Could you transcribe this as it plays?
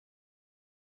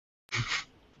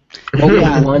Welcome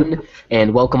everyone,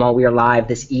 and welcome all. We are live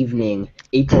this evening,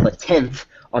 April the 10th,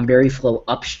 on Berryflow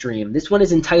Upstream. This one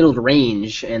is entitled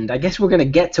Range, and I guess we're going to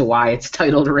get to why it's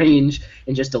titled Range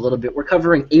in just a little bit. We're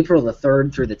covering April the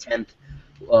 3rd through the 10th.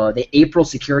 The April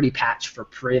security patch for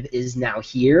Priv is now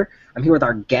here. I'm here with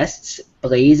our guests,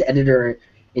 Blaze,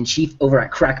 editor-in-chief over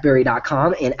at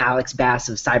crackberry.com, and Alex Bass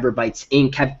of Cyberbytes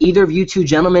Inc. Have either of you two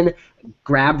gentlemen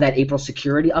grab that April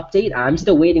security update? I'm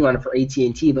still waiting on it for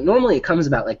AT&T, but normally it comes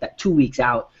about like that 2 weeks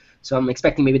out, so I'm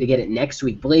expecting maybe to get it next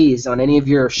week. Blaze, on any of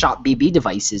your Shop BB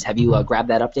devices, have you grabbed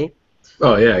that update?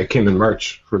 Oh yeah, it came in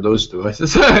March for those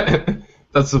devices.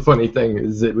 That's the funny thing,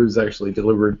 is it was actually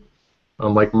delivered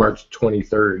on like March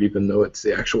 23rd, even though it's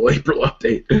the actual April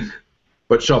update.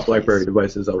 But Shop BlackBerry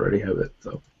devices already have it.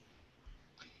 So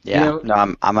yeah,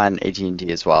 no, I'm on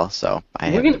AT&T as well, so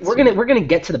we're gonna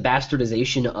get to the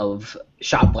bastardization of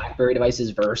Shop BlackBerry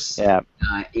devices versus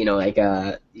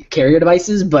carrier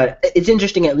devices, but it's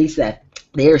interesting at least that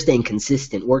they are staying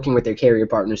consistent, working with their carrier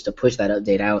partners to push that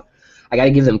update out. I got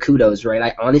to give them kudos, right?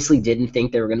 I honestly didn't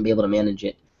think they were going to be able to manage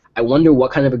it. I wonder what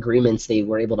kind of agreements they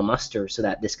were able to muster so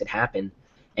that this could happen.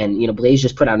 And Blaze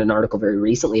just put out an article very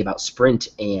recently about Sprint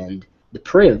and the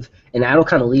Priv, and that'll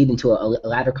kind of lead into a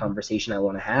latter conversation I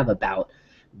want to have about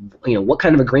what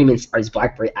kind of agreements is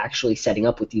BlackBerry actually setting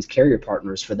up with these carrier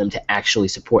partners for them to actually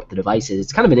support the devices.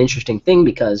 It's kind of an interesting thing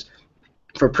because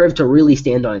for Priv to really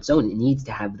stand on its own, it needs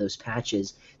to have those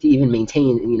patches to even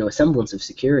maintain a semblance of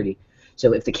security.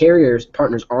 So if the carriers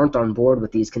partners aren't on board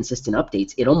with these consistent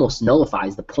updates, it almost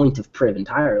nullifies the point of Priv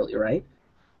entirely, right?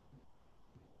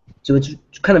 So it's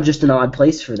kind of just an odd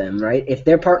place for them, right? If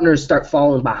their partners start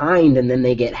falling behind and then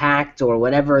they get hacked or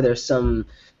whatever, there's some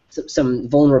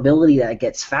vulnerability that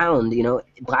gets found,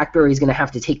 BlackBerry is going to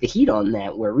have to take the heat on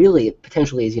that, where really it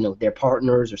potentially is, their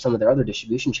partners or some of their other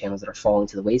distribution channels that are falling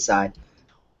to the wayside.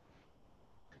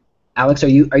 Alex, are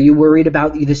you worried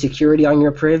about the security on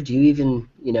your Priv? Do you even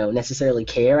necessarily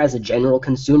care as a general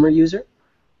consumer user?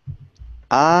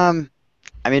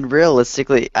 I mean,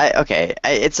 realistically,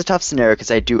 it's a tough scenario because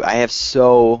I have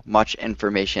so much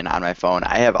information on my phone.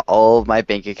 I have all of my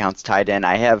bank accounts tied in.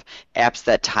 I have apps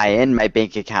that tie in my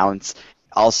bank accounts.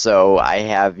 Also, I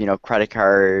have credit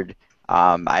card.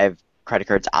 I have credit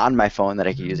cards on my phone that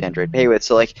I can use Android Pay with.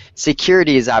 So like,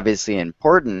 security is obviously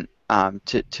important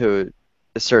to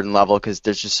a certain level because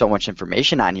there's just so much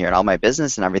information on here and all my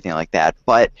business and everything like that.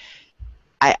 But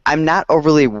I'm not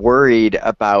overly worried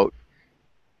about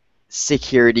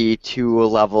security to a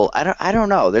level. I don't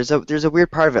know. There's a weird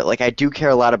part of it. Like, I do care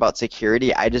a lot about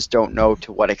security. I just don't know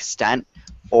to what extent.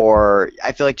 Or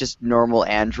I feel like just normal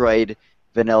Android,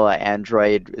 vanilla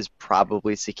Android is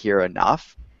probably secure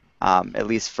enough, at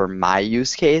least for my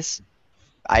use case.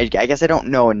 I guess I don't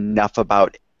know enough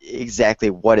about exactly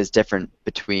what is different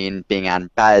between being on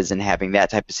Bez and having that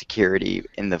type of security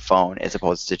in the phone as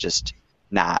opposed to just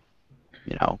not,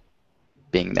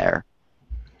 being there.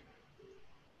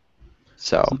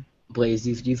 So, Blaze,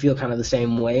 do you feel kind of the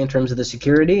same way in terms of the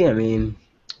security? I mean,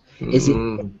 is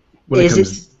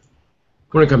it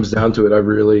when it comes down to it, I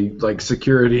really like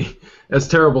security. As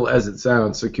terrible as it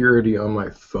sounds, security on my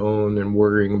phone and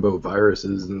worrying about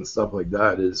viruses and stuff like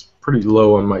that is pretty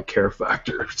low on my care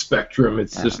factor spectrum.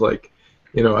 It's just like,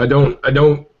 I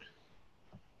don't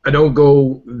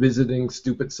go visiting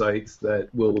stupid sites that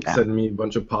will send me a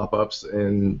bunch of pop-ups,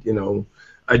 and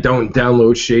I don't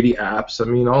download shady apps. I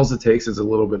mean, all it takes is a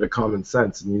little bit of common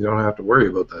sense, and you don't have to worry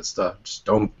about that stuff. Just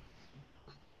don't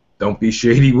be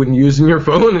shady when using your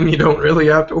phone, and you don't really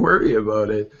have to worry about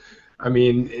it. I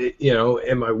mean,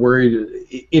 am I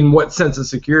worried? In what sense of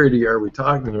security are we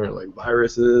talking here? Like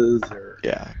viruses or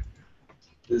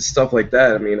stuff like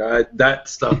that? I mean, that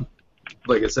stuff,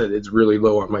 like I said, it's really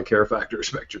low on my care factor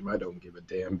spectrum. I don't give a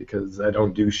damn because I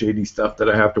don't do shady stuff that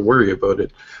I have to worry about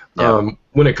it. Yeah.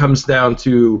 When it comes down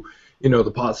to,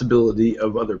 the possibility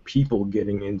of other people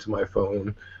getting into my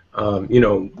phone,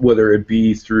 whether it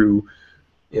be through,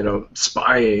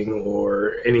 spying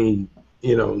or any,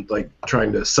 like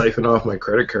trying to siphon off my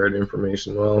credit card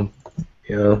information, well,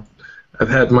 I've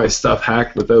had my stuff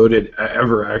hacked without it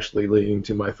ever actually leading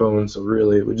to my phone, so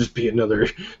really it would just be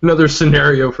another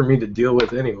scenario for me to deal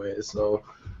with anyway. So,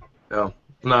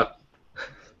 not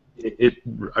it.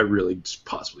 I really just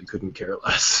possibly couldn't care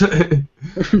less.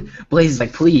 Blaze is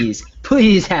like,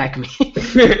 please hack me.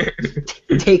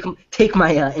 take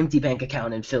my empty bank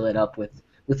account and fill it up with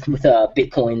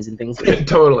bitcoins and things like that.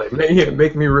 Totally,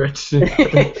 make me rich.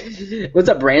 What's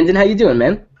up, Brandon? How you doing,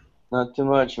 man? Not too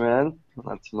much, man.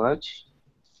 Not too much.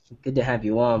 Good to have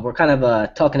you on. We're kind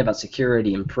of talking about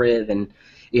security and Priv, and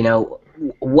you know,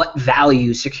 what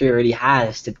value security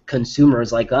has to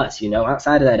consumers like us, you know,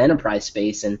 outside of that enterprise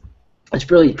space. And it's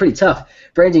really pretty tough.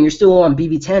 Brandon, you're still on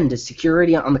BB10. Does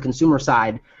security on the consumer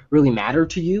side really matter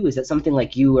to you? Is that something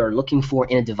like you are looking for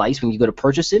in a device when you go to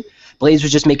purchase it? Blaze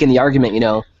was just making the argument, you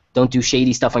know, don't do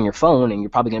shady stuff on your phone and you're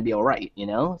probably going to be all right, you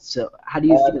know? So how do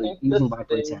you feel using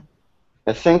BlackBerry 10?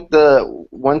 I think the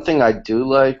one thing I do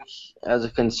like as a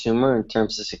consumer in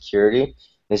terms of security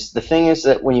is the thing is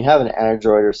that when you have an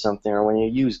Android or something, or when you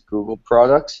use Google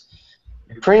products,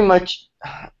 you're pretty much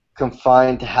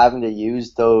confined to having to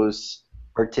use those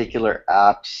particular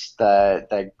apps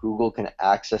that Google can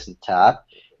access and tap,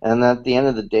 and at the end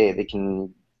of the day, they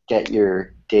can get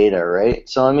your data, right?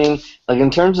 So I mean, like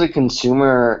in terms of the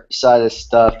consumer side of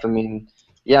stuff, I mean,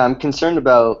 yeah, I'm concerned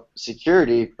about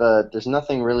security, but there's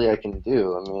nothing really I can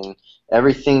do. I mean,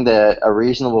 everything that a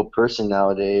reasonable person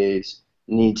nowadays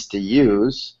needs to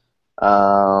use,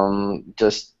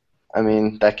 I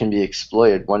mean, that can be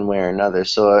exploited one way or another.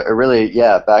 So it really,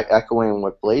 yeah, back echoing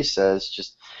what Blaze says,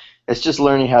 it's just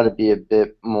learning how to be a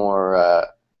bit more,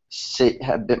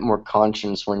 a bit more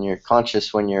conscious when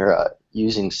you're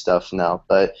using stuff now.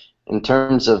 But in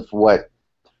terms of what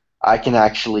I can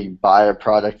actually buy a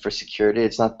product for security,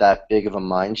 it's not that big of a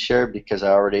mind share because I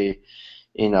already,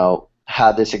 you know,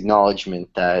 had this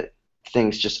acknowledgement that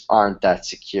things just aren't that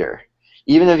secure.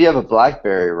 Even if you have a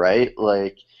BlackBerry, right?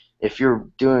 Like, if you're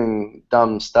doing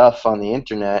dumb stuff on the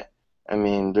internet, I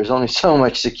mean, there's only so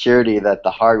much security that the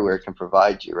hardware can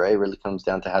provide you, right? It really comes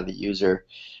down to how the user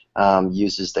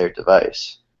uses their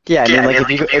device. Yeah, I mean, like if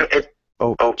you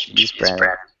oh, jeez,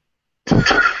 Brandon.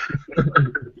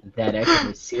 That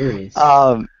actually is serious.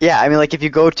 Yeah, I mean, like if you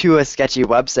go to a sketchy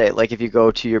website, like if you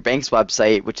go to your bank's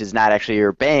website, which is not actually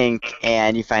your bank,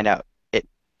 and you find out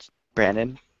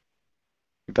Brandon,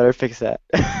 you better fix that.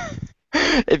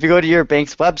 If you go to your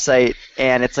bank's website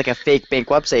and it's like a fake bank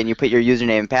website and you put your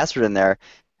username and password in there,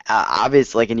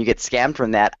 obviously, like, and you get scammed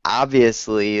from that,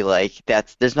 obviously, like,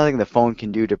 there's nothing the phone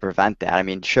can do to prevent that. I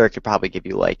mean, sure, it could probably give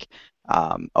you, like,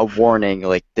 a warning,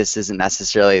 like, this isn't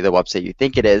necessarily the website you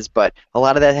think it is, but a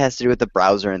lot of that has to do with the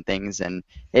browser and things, and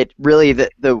it really,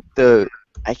 the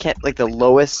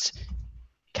lowest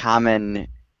common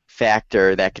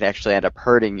factor that could actually end up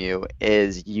hurting you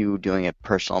is you doing a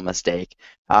personal mistake.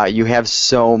 You have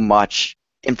so much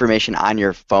information on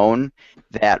your phone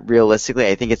that realistically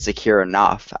I think it's secure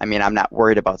enough. I mean, I'm not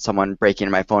worried about someone breaking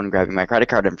into my phone and grabbing my credit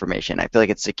card information. I feel like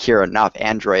it's secure enough.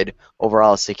 Android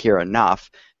overall is secure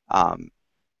enough.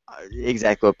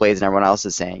 Exactly what Blaze and everyone else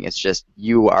is saying. It's just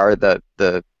you are the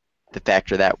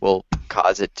factor that will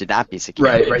cause it to not be secure.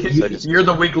 Right. So You're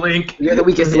the weak link. You're the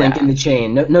weakest link in the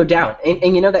chain, no doubt.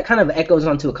 And you know, that kind of echoes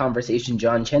onto a conversation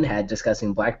John Chen had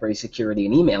discussing BlackBerry security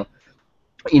and email.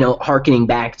 You know, harkening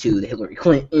back to the Hillary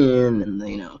Clinton and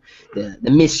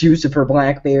the misuse of her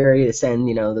BlackBerry to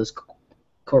send those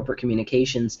corporate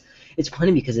communications. It's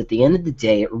funny because at the end of the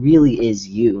day, it really is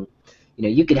you. You know,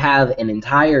 you could have an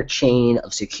entire chain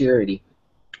of security,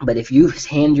 but if you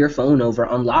hand your phone over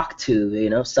unlocked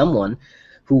to someone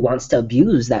who wants to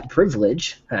abuse that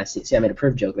privilege, see I made a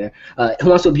priv joke there, who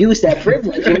wants to abuse that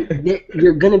privilege,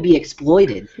 you're going to be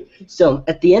exploited. So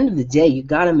at the end of the day, you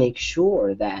got to make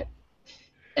sure that,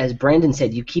 as Brandon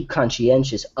said, you keep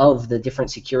conscientious of the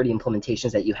different security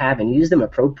implementations that you have and use them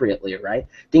appropriately, right?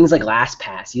 Things like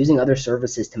LastPass, using other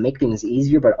services to make things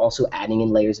easier, but also adding in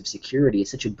layers of security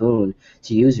is such a boon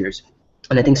to users.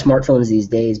 And I think smartphones these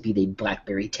days, be they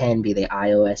BlackBerry 10, be they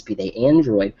iOS, be they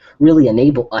Android, really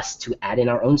enable us to add in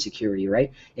our own security,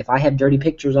 right? If I have dirty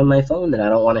pictures on my phone that I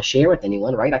don't want to share with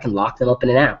anyone, right, I can lock them up in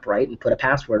an app, right, and put a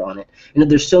password on it.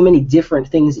 There's so many different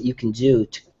things that you can do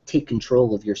to take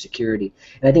control of your security.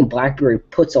 And I think BlackBerry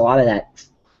puts a lot of that,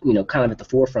 kind of at the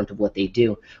forefront of what they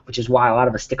do, which is why a lot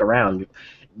of us stick around.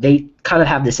 They kind of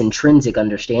have this intrinsic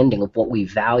understanding of what we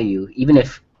value, even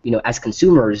if, as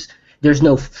consumers, there's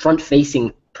no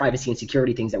front-facing privacy and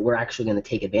security things that we're actually going to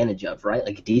take advantage of, right?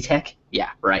 Like DTech?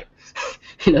 Yeah, right.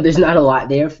 There's not a lot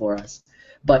there for us.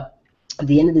 But at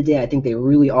the end of the day, I think they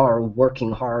really are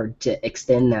working hard to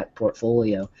extend that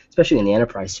portfolio, especially in the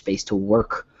enterprise space, to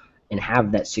work and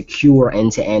have that secure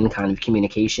end-to-end kind of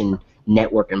communication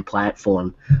network and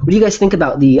platform. What do you guys think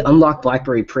about the unlocked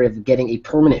BlackBerry Priv getting a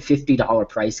permanent $50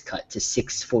 price cut to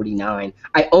 $649?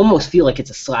 I almost feel like it's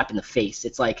a slap in the face.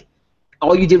 It's like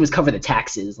all you did was cover the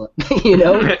taxes,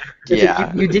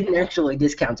 Yeah. You didn't actually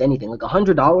discount anything. Like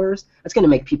 $100, that's going to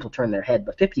make people turn their head,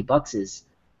 but $50 is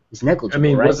negligible, I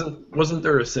mean, right? wasn't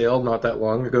there a sale not that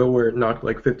long ago where it knocked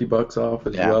like $50 off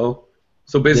as well?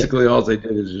 So basically, all they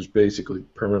did is just basically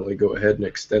permanently go ahead and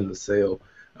extend the sale.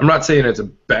 I'm not saying it's a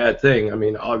bad thing. I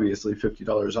mean, obviously,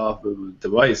 $50 off of a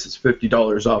device is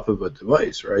 $50 off of a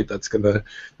device, right? That's gonna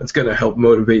help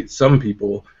motivate some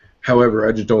people. However,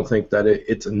 I just don't think that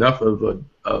it's enough of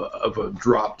a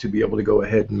drop to be able to go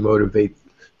ahead and motivate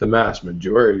the mass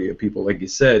majority of people. Like you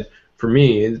said, for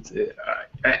me,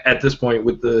 at this point,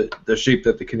 with the shape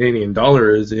that the Canadian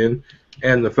dollar is in,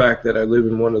 and the fact that I live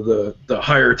in one of the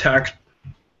higher tax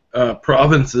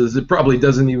provinces, it probably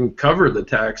doesn't even cover the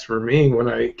tax for me when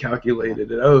I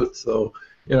calculated it out. So,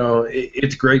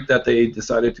 it's great that they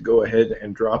decided to go ahead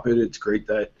and drop it. It's great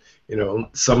that,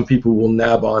 some people will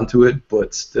nab onto it,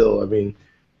 but still, I mean,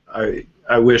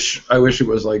 I wish it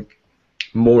was like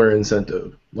more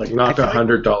incentive, like knock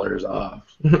 $100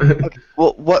 off. Okay.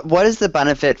 Well, what is the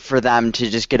benefit for them to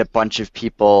just get a bunch of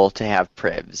people to have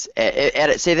privs?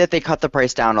 Say that they cut the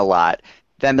price down a lot,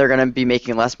 then they're going to be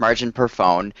making less margin per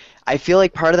phone. I feel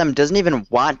like part of them doesn't even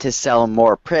want to sell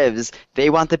more privs. They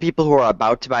want the people who are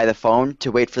about to buy the phone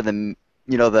to wait for the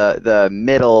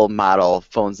middle model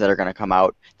phones that are going to come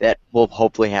out that will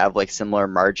hopefully have like similar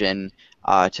margin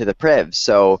to the privs.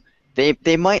 So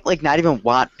they might like not even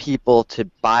want people to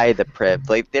buy the priv.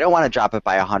 Like they don't want to drop it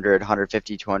by $100,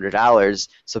 $150, $200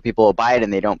 so people will buy it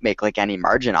and they don't make like any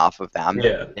margin off of them.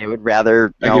 Yeah. They would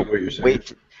rather I get what you're saying.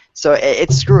 wait. So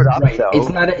it's screwed up Right. though.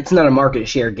 It's not a market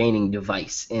share gaining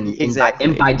device, Exactly.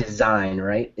 and by design,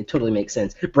 right? It totally makes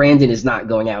sense. Brandon is not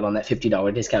going out on that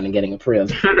 $50 discount and getting a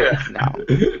priv. No.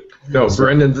 No,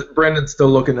 Brandon's still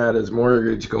looking at his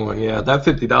mortgage, going, yeah, that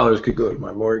 $50 could go to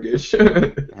my mortgage.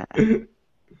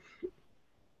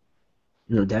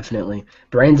 No, definitely.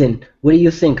 Brandon, what do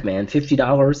you think, man?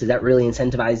 $50, does that really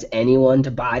incentivize anyone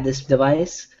to buy this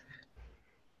device?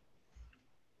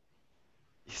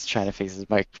 He's trying to fix his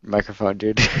microphone,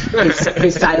 dude.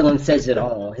 His silence says it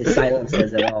all. His silence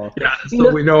says it all. Yeah, so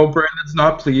we know Brandon's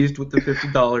not pleased with the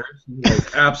 $50. He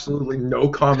has absolutely no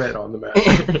comment on the matter.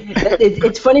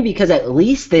 It's funny because at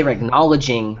least they're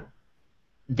acknowledging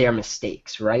their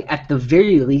mistakes, right? At the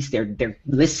very least, they're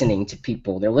listening to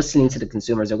people. They're listening to the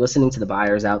consumers. They're listening to the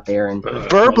buyers out there. And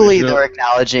verbally, they're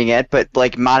acknowledging it, but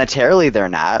like monetarily, they're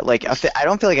not. Like I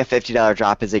don't feel like a $50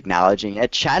 drop is acknowledging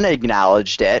it. China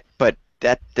acknowledged it, but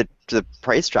the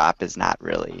price drop is not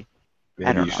really.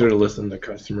 Maybe you should have listened to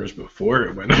customers before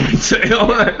it went on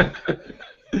sale.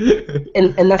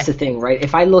 and that's the thing, right?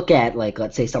 If I look at, like,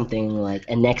 let's say something like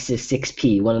a Nexus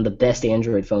 6P, one of the best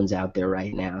Android phones out there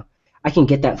right now, I can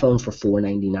get that phone for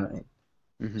 $499.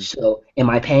 Mm-hmm. So am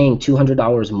I paying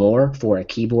 $200 more for a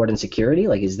keyboard and security?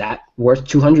 Like, is that worth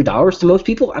 $200 to most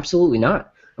people? Absolutely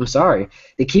not. I'm sorry.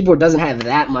 The keyboard doesn't have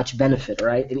that much benefit,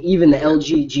 right? And even the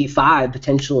LG G5,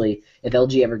 potentially, if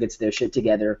LG ever gets their shit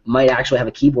together, might actually have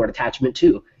a keyboard attachment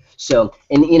too. So,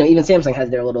 and even Samsung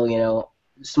has their little,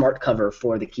 smart cover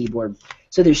for the keyboard.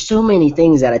 So there's so many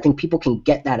things that I think people can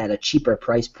get that at a cheaper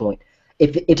price point.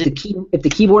 If the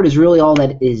keyboard is really all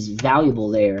that is valuable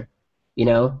there,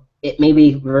 it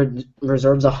maybe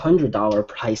reserves a $100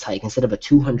 price hike instead of a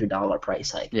 $200 price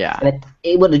hike. Yeah. And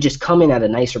it would have just come in at a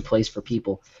nicer place for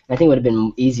people. And I think it would have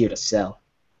been easier to sell.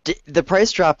 The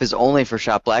price drop is only for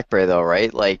Shop BlackBerry, though,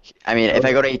 right? Like, I mean, if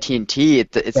I go to AT&T,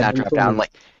 it's not dropped down.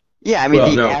 Like, yeah, I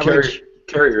mean, average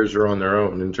carriers are on their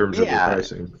own in terms of their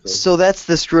pricing. So that's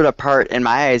the screwed up part in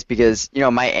my eyes because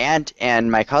my aunt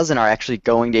and my cousin are actually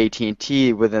going to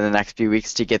AT&T within the next few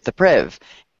weeks to get the priv.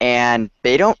 And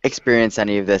they don't experience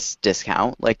any of this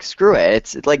discount. Like, screw it.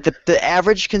 It's like the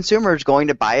average consumer is going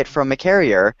to buy it from a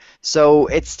carrier, so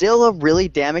it's still a really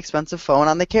damn expensive phone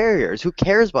on the carriers. Who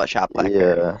cares about Shop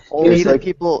BlackBerry? Yeah. Only the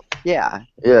people. Yeah.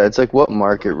 Yeah, it's like, what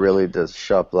market really does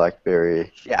Shop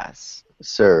BlackBerry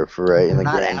serve, right? In the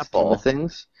Not grand scheme Apple. of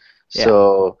things. Yeah.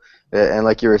 So, and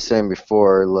like you were saying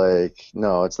before, like,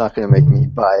 no, it's not going to make me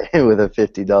buy it with a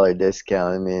 $50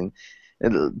 discount. I mean,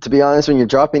 to be honest, when you're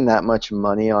dropping that much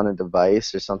money on a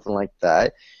device or something like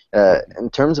that,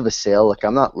 in terms of a sale, like,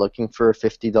 I'm not looking for a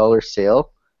 $50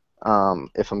 sale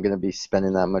if I'm going to be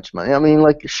spending that much money. I mean,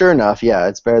 like, sure enough, yeah,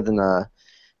 it's better than a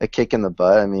kick in the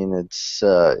butt. I mean, it's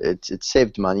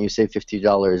saved money. You save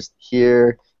 $50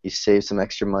 here. You save some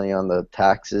extra money on the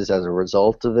taxes as a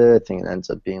result of it. I think it ends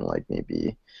up being like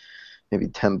maybe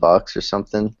 $10 or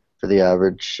something for the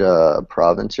average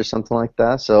province or something like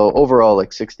that. So overall,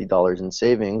 like $60 in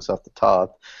savings off the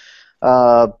top.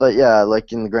 But yeah,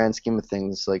 like in the grand scheme of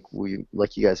things, like you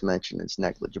guys mentioned, it's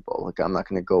negligible. Like, I'm not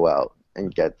going to go out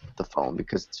and get the phone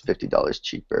because it's $50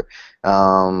 cheaper.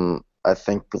 I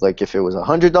think like if it was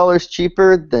 $100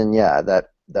 cheaper, then yeah,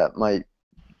 that might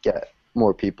get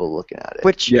more people looking at it.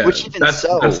 Which even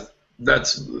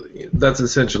that's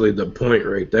essentially the point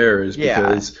right there, is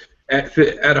because at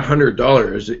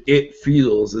 $100, it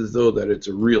feels as though that it's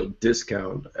a real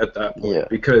discount at that point Yeah.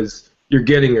 because you're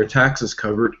getting your taxes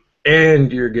covered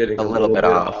and you're getting A little bit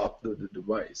off. the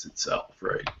device itself,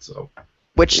 right? So.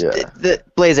 Which Yeah.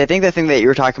 Blaze, I think the thing that you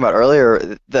were talking about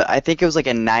earlier, I think it was like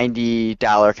a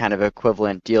 $90 kind of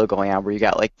equivalent deal going on where you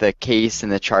got like the case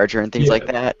and the charger and things like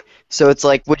that. So it's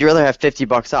like, would you rather have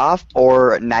 $50 off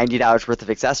or $90 worth of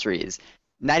accessories?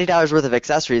 $90 worth of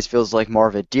accessories feels like more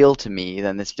of a deal to me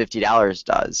than this $50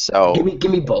 does. So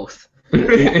Give me both.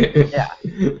 yeah,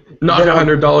 Knock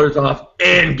 $100 off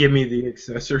and give me the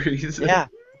accessories. yeah.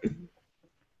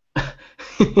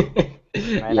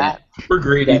 Yeah. not? We're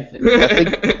greedy.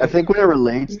 I think when it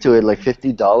relates to it, like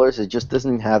 $50, it just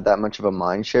doesn't have that much of a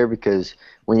mind share because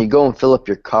when you go and fill up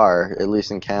your car, at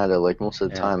least in Canada, like most of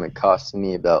the time, it costs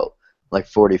me about like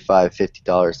 $45,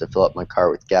 $50 to fill up my car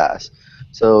with gas.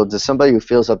 So to somebody who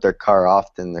fills up their car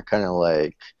often, they're kind of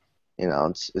like, you know,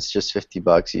 it's just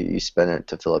 $50. You spend it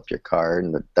to fill up your car,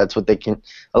 and that's what they can.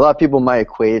 A lot of people might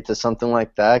equate it to something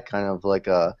like that, kind of like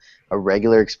a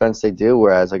regular expense they do,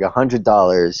 whereas like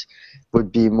 $100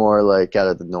 would be more like out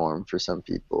of the norm for some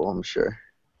people, I'm sure.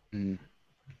 Mm.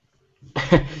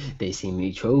 They see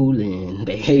me trolling.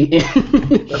 They hate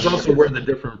it. That's also where the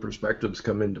different perspectives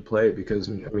come into play because,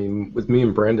 I mean, with me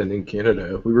and Brendan in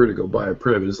Canada, if we were to go buy a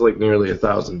Priv, it's like nearly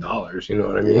 $1,000, you know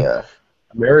what I mean? Yeah.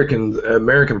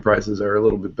 American prices are a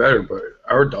little bit better, but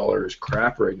our dollar is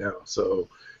crap right now. So,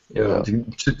 you know,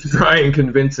 to try and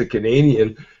convince a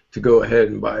Canadian to go ahead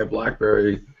and buy a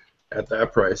BlackBerry at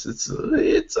that price, it's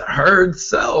a hard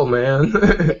sell, man.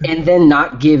 And then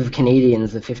not give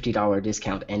Canadians the $50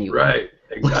 discount anyway. Right,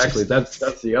 exactly. That's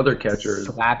the other catcher.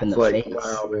 Slap in the It's like, face.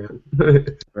 wow,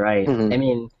 man. Right. Mhm. I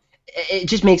mean, it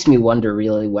just makes me wonder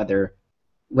really whether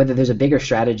there's a bigger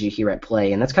strategy here at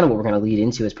play, and that's kind of what we're going to lead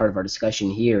into as part of our discussion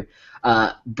here.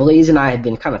 Blaze and I have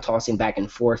been kind of tossing back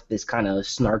and forth this kind of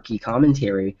snarky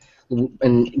commentary,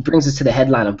 and it brings us to the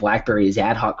headline of BlackBerry's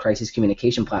ad hoc crisis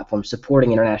communication platform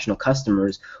supporting international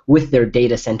customers with their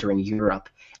data center in Europe.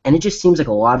 And it just seems like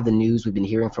a lot of the news we've been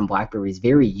hearing from BlackBerry is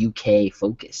very UK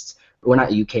focused. Well,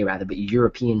 not UK rather, but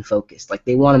European focused. Like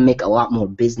they want to make a lot more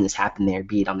business happen there,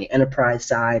 be it on the enterprise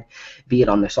side, be it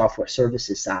on the software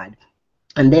services side.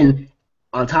 And then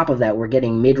on top of that, we're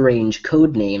getting mid-range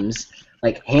code names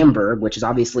like Hamburg, which is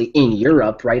obviously in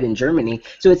Europe, right, in Germany.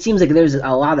 So it seems like there's a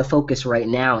lot of focus right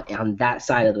now on that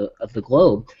side of the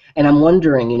globe. And I'm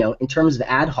wondering, you know, in terms of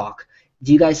ad hoc,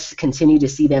 do you guys continue to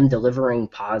see them delivering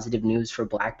positive news for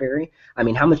BlackBerry? I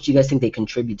mean, how much do you guys think they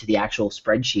contribute to the actual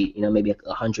spreadsheet? You know, maybe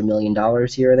 $100 million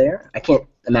here or there? I can't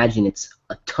imagine it's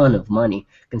a ton of money,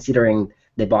 considering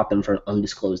they bought them for an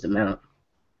undisclosed amount.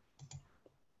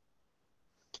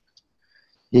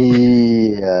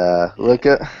 Yeah, look,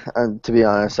 to be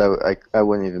honest, I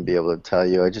wouldn't even be able to tell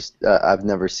you. I've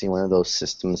never seen one of those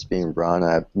systems being run.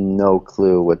 I have no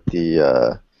clue what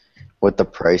the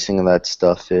pricing of that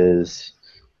stuff is,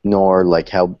 nor like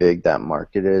how big that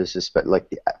market is. Like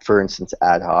for instance,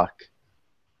 ad hoc,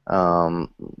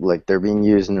 like they're being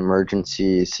used in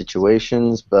emergency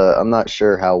situations, but I'm not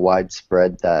sure how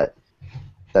widespread that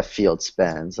field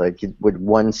spans. Like, would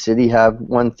one city have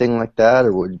one thing like that,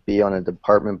 or would it be on a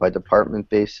department by department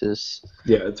basis?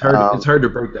 Yeah, it's hard. It's hard to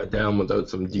break that down without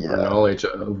some deeper Yeah. knowledge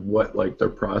of what like their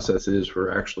process is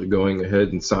for actually going ahead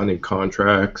and signing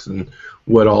contracts and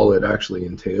what all it actually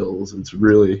entails. It's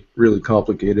really, really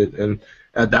complicated. And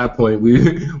at that point,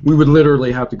 we would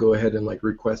literally have to go ahead and like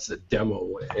request a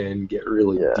demo and get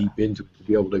really deep into it to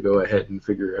be able to go ahead and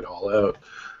figure it all out.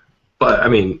 But I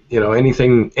mean, you know,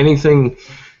 anything.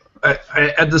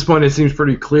 At this point, it seems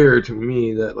pretty clear to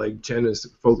me that like Chen is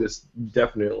focused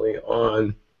definitely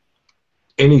on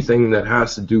anything that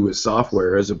has to do with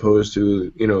software as opposed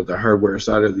to, you know, the hardware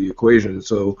side of the equation.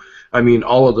 So I mean,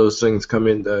 all of those things come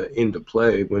into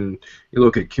play when you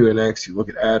look at QNX, you look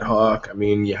at ad hoc. I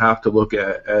mean, you have to look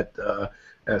at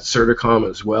Certicom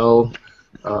as well.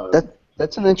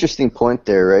 That's an interesting point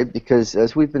there, right? Because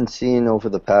as we've been seeing over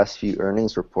the past few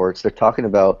earnings reports, they're talking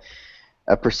about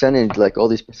a percentage, like all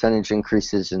these percentage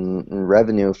increases in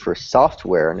revenue for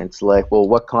software, and it's like, well,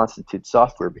 what constitutes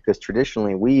software? Because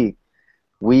traditionally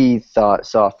we thought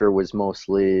software was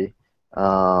mostly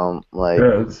BlackBerry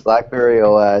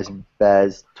OS,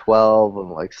 BES 12,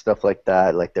 and like stuff like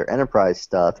that, like their enterprise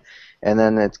stuff. And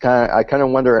then I kind of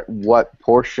wonder what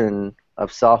portion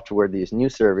of software these new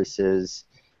services,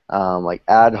 like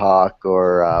ad hoc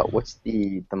or what's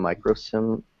the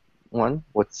microsim one?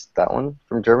 What's that one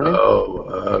from Germany?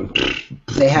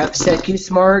 They have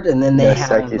SecuSmart, and then they have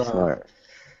SecuSmart.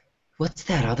 What's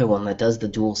that other one that does the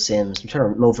dual sims? I'm trying to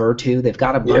remember. Movertu. They've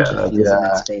got a bunch of Yeah, things in that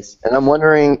Yeah, space. and I'm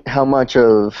wondering how much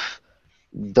of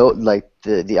like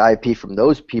the IP from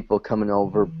those people coming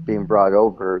over, being brought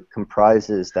over,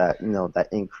 comprises that that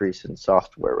increase in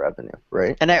software revenue,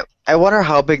 right? And I wonder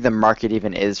how big the market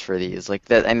even is for these. Like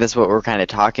that, and that's what we're kind of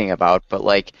talking about. But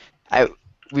like, I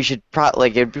we should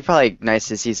like it'd be probably nice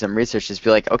to see some research. Just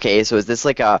be like, okay, so is this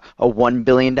like a $1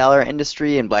 billion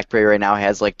industry, and BlackBerry right now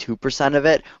has like 2% of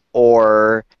it,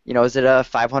 or is it a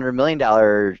 $500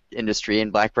 million industry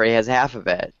and BlackBerry has half of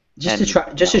it? And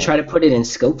Just to try to put it in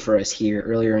scope for us here,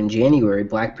 earlier in January,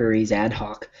 BlackBerry's ad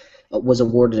hoc was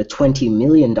awarded a $20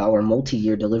 million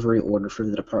multi-year delivery order for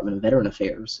the Department of Veteran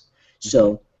Affairs.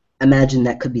 So imagine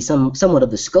that could be somewhat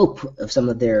of the scope of some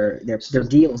of their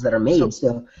deals that are So, made.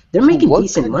 So they're so making what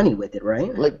decent could money with it,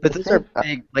 right? like but the those are thing?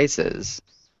 big places.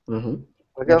 Mm-hmm.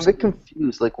 Like I'm a bit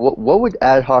confused. Like what would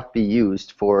ad hoc be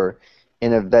used for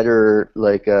in a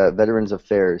Veterans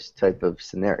Affairs type of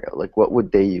scenario? Like what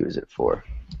would they use it for?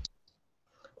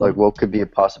 Like what could be a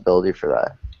possibility for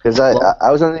that? Because Well,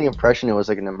 I was under the impression it was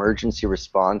like an emergency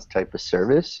response type of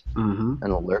service, mm-hmm.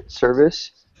 an alert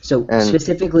service, So and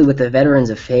specifically with the Veterans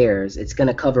Affairs, it's going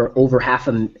to cover over half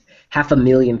a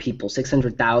million people,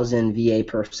 600,000 VA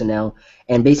personnel,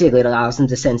 and basically it allows them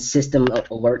to send system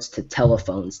alerts to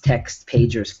telephones, text,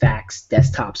 pagers, fax,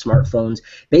 desktop, smartphones.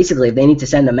 Basically, if they need to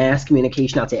send a mass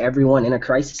communication out to everyone in a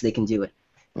crisis, they can do it,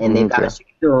 and they've got a okay.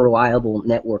 secure, reliable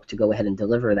network to go ahead and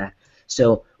deliver that.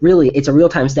 So really, it's a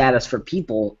real-time status for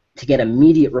people to get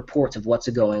immediate reports of what's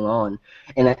going on,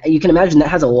 and you can imagine that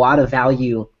has a lot of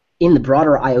value in the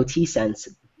broader IoT sense,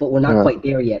 but we're not Yeah. quite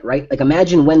there yet, right? Like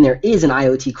imagine when there is an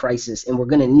IoT crisis and we're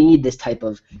going to need this type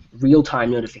of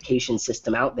real-time notification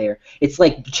system out there. It's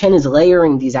like Chen is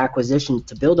layering these acquisitions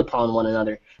to build upon one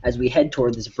another as we head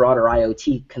toward this broader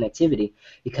IoT connectivity,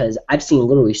 because I've seen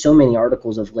literally so many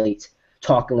articles of late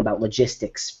talking about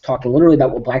logistics, talking literally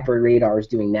about what BlackBerry Radar is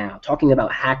doing now, talking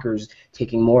about hackers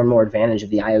taking more and more advantage of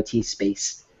the IoT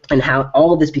space, and how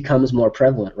all of this becomes more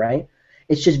prevalent, right?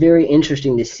 It's just very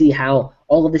interesting to see how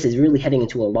all of this is really heading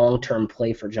into a long-term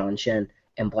play for John Chen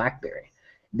and BlackBerry.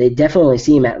 They definitely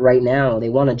seem at right now they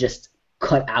want to just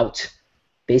cut out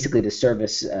basically the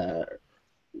service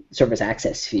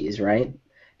access fees, right?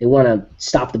 They want to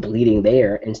stop the bleeding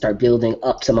there and start building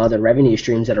up some other revenue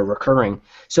streams that are recurring.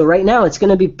 So right now it's going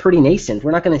to be pretty nascent.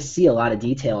 We're not going to see a lot of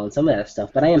detail on some of that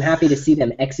stuff, but I am happy to see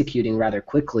them executing rather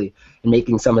quickly and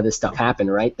making some of this stuff happen,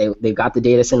 right? They've got the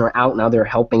data center out. Now they're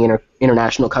helping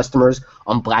international customers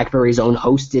on BlackBerry's own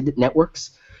hosted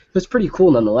networks. So it's pretty cool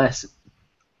nonetheless.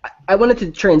 I wanted to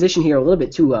transition here a little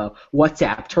bit to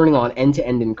WhatsApp turning on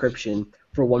end-to-end encryption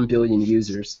for 1 billion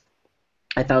users.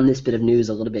 I found this bit of news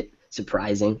a little bit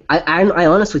surprising. I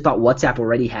honestly thought WhatsApp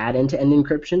already had end-to-end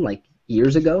encryption like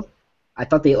years ago. I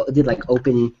thought they did like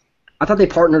open. I thought they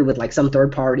partnered with like some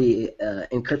third-party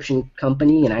encryption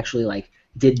company and actually like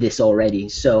did this already.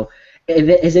 So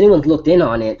has anyone looked in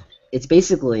on it? It's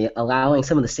basically allowing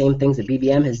some of the same things that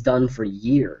BBM has done for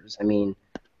years. I mean,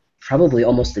 probably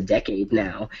almost a decade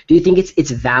now. Do you think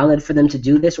it's valid for them to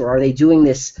do this, or are they doing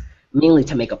this mainly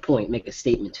to make a point, make a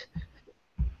statement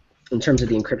in terms of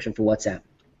the encryption for WhatsApp?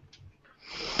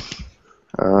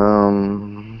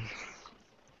 Um,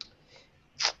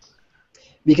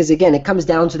 Because again, it comes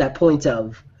down to that point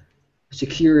of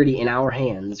security in our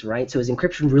hands, right? So is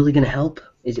encryption really going to help?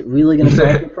 Is it really going to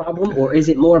solve the problem, or is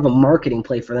it more of a marketing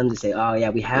play for them to say, "Oh yeah,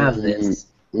 we have this"?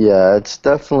 yeah, it's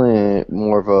definitely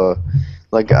more of a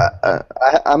like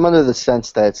I'm under the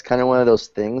sense that it's kind of one of those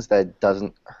things that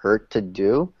doesn't hurt to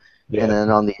do. Yeah. And then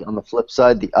on the flip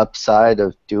side, the upside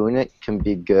of doing it can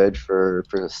be good for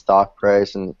the stock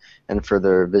price and for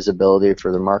their visibility,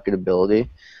 for their marketability.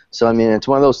 So I mean, it's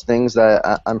one of those things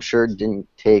that I'm sure didn't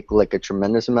take like a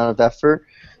tremendous amount of effort,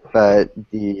 but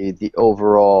the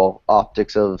overall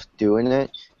optics of doing it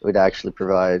would actually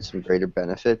provide some greater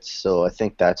benefits. So I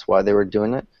think that's why they were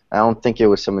doing it. I don't think it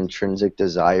was some intrinsic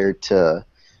desire to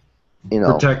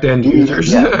Protect end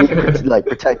users. like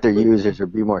protect their users or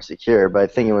be more secure. But I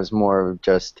think it was more of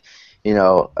just,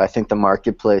 I think the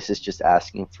marketplace is just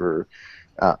asking for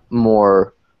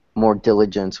more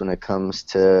diligence when it comes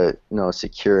to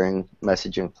securing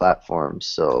messaging platforms.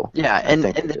 So Yeah, I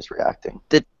think they're just reacting.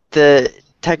 the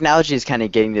technology is kind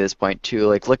of getting to this point too.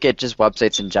 Like, look at just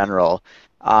websites in general.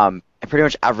 pretty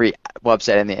much every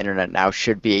website on the internet now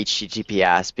should be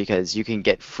HTTPS because you can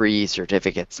get free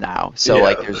certificates now. So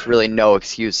like Yeah. there's really no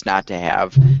excuse not to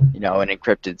have, an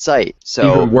encrypted site. Even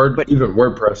So, but even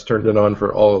WordPress turned it on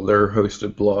for all of their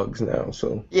hosted blogs now.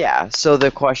 So yeah, so the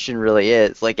question really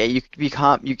is like you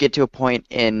get to a point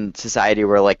in society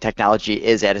where like technology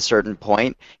is at a certain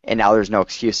point and now there's no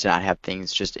excuse to not have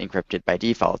things just encrypted by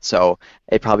default. So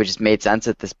it probably just made sense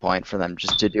at this point for them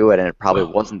just to do it and it probably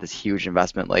wasn't this huge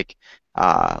investment like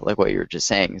what you were just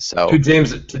saying. to So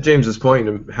James's point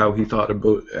of how he thought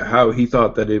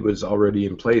that it was already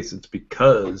in place, it's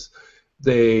because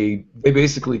they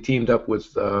basically teamed up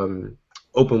with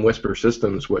Open Whisper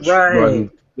Systems, which Right.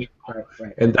 run.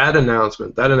 Right. And that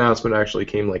announcement actually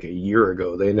came like a year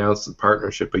ago. They announced the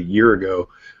partnership a year ago,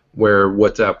 where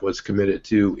WhatsApp was committed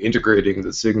to integrating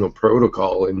the Signal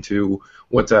protocol into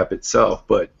WhatsApp itself.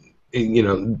 But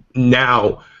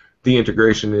now the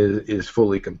integration is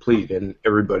fully complete, and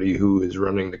everybody who is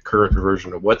running the current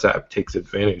version of WhatsApp takes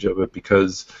advantage of it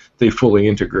because they fully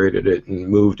integrated it and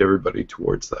moved everybody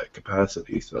towards that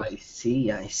capacity. So I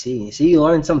see. See, you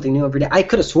learn something new every day. I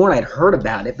could have sworn I'd heard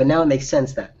about it, but now it makes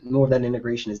sense that more of that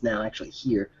integration is now actually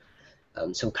here.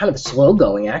 So kind of slow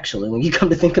going, actually, when you come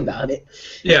to think about it.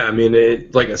 yeah, I mean,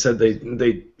 like I said,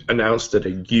 they announced it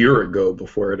a year ago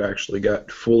before it actually got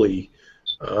fully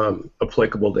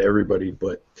applicable to everybody.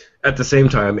 But at the same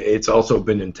time, it's also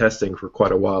been in testing for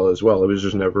quite a while as well. It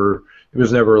was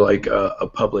never like a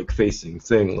public facing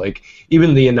thing. Like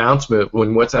even the announcement,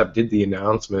 when WhatsApp did the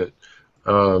announcement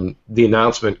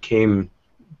came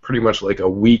pretty much like a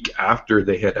week after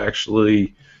they had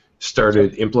actually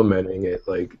started implementing it.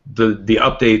 Like the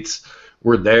updates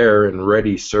were there and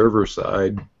ready server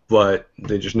side, but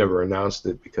they just never announced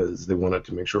it because they wanted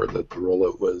to make sure that the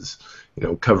rollout was,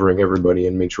 covering everybody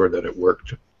and make sure that it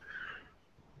worked.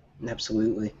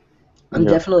 Absolutely. I'm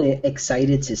Yeah. definitely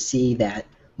excited to see that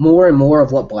more and more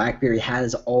of what BlackBerry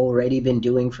has already been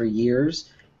doing for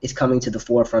years is coming to the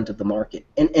forefront of the market.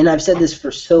 And I've said this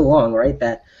for so long, right,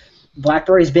 that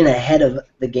BlackBerry's been ahead of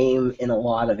the game in a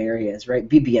lot of areas, right?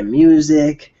 BBM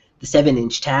Music, the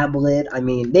 7-inch tablet. I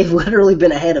mean, they've literally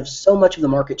been ahead of so much of the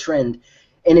market trend.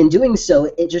 And in doing so,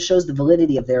 it just shows the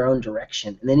validity of their own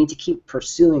direction. And they need to keep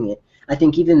pursuing it. I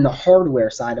think even the hardware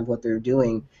side of what they're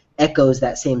doing echoes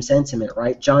that same sentiment,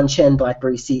 right? John Chen,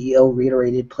 BlackBerry CEO,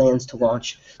 reiterated plans to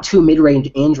launch 2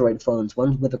 mid-range Android phones,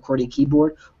 one with a QWERTY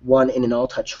keyboard, one in an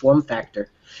all-touch form factor.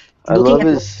 I love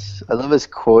his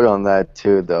quote on that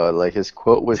too, though. Like his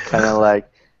quote was kind of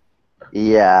like,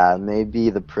 "Yeah, maybe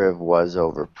the Priv was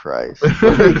overpriced."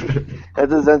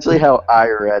 That's essentially how I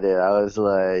read it. I was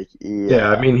like, "Yeah." Yeah,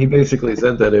 I mean, he basically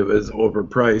said that it was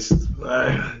overpriced.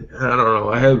 I don't know.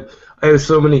 I have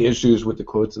so many issues with the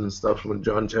quotes and stuff when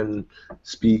John Chen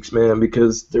speaks, man,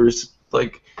 because there's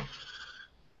like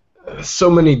so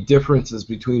many differences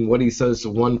between what he says to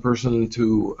one person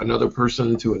to another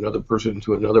person to another person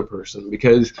to another person.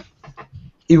 Because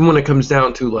even when it comes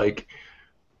down to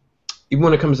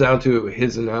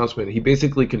his announcement, he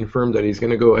basically confirmed that he's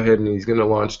going to go ahead and he's going to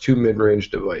launch 2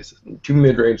 mid-range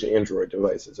Android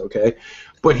devices, okay?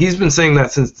 But he's been saying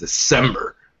that since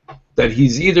December, that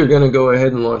he's either going to go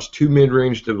ahead and launch 2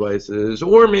 mid-range devices,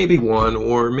 or maybe 1,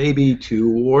 or maybe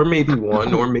 2, or maybe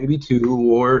 1, or maybe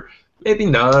 2, or maybe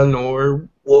none, or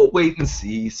we'll wait and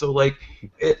see. So, like,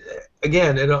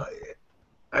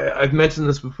 I've mentioned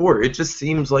this before, it just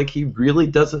seems like he really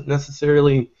doesn't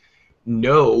necessarily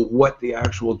know what the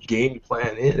actual game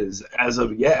plan is as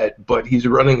of yet, but he's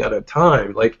running out of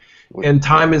time. Like, and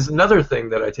time is another thing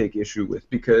that I take issue with,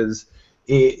 because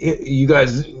you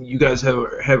guys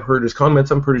have heard his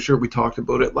comments. I'm pretty sure we talked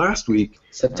about it last week.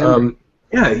 September.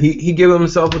 Yeah, he gave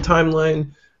himself a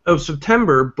timeline of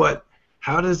September, but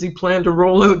how does he plan to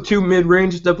roll out 2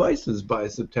 mid-range devices by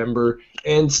September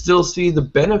and still see the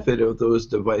benefit of those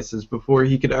devices before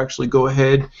he could actually go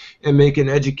ahead and make an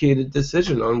educated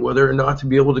decision on whether or not to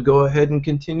be able to go ahead and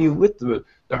continue with the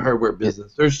hardware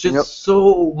business? There's just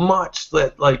so much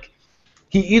that, like,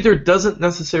 he either doesn't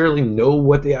necessarily know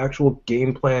what the actual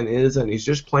game plan is and he's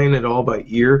just playing it all by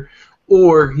ear,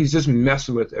 or he's just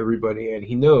messing with everybody and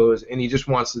he knows and he just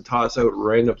wants to toss out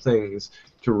random things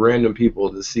to random people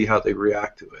to see how they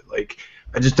react to it. Like,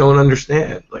 I just don't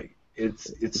understand. Like,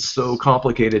 it's so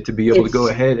complicated to be able to go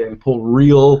ahead and pull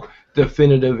real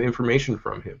definitive information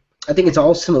from him. I think it's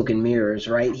all smoke and mirrors,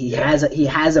 right? He has a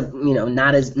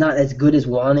not as good as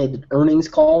wanted earnings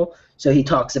call, so he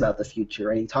talks about the future,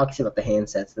 right? He talks about the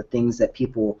handsets, the things that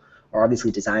people are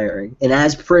obviously desiring. And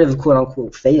as Priv quote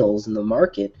unquote fails in the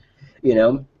market,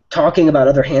 talking about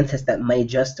other handsets that may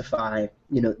justify,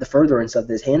 the furtherance of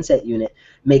this handset unit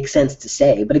makes sense to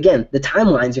say. But again, the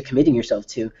timelines you're committing yourself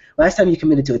to. Last time you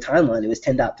committed to a timeline, it was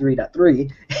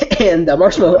 10.3.3, and the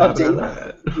Marshmallow update.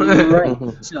 Right.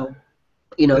 So,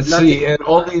 see, and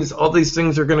all these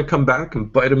things are going to come back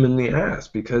and bite him in the ass,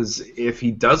 because if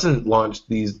he doesn't launch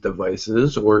these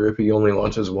devices, or if he only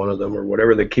launches one of them, or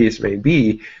whatever the case may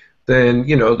be, then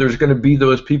there's going to be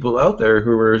those people out there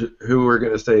who are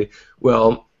going to say,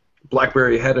 well,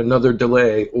 BlackBerry had another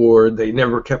delay, or they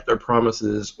never kept their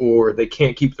promises, or they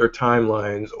can't keep their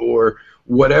timelines, or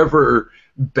whatever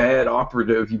bad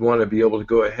operative you want to be able to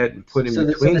go ahead and put in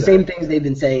between. So the same things they've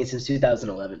been saying since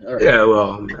 2011. Right. Yeah,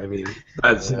 well, I mean,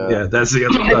 that's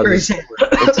the other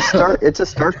side. It's a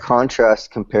stark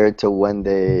contrast compared to when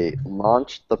they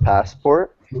launched the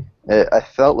Passport. I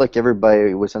felt like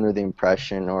everybody was under the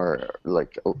impression, or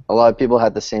like a lot of people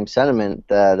had the same sentiment,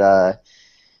 that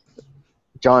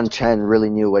John Chen really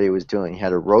knew what he was doing. He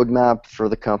had a roadmap for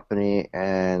the company,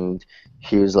 and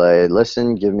he was like,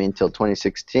 listen, give me until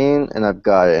 2016, and I've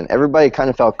got it. And everybody kind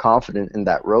of felt confident in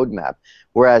that roadmap.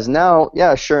 Whereas now,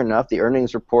 yeah, sure enough, the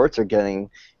earnings reports are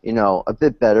getting, a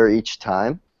bit better each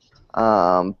time.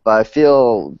 But I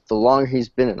feel the longer he's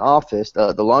been in office,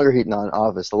 the longer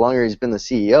he's been the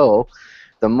CEO,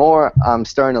 the more I'm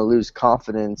starting to lose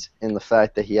confidence in the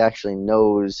fact that he actually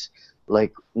knows,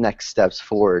 like, next steps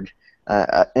forward.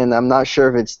 And I'm not sure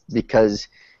if it's because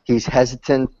he's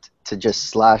hesitant to just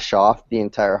slash off the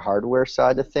entire hardware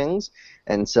side of things,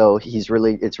 and so it's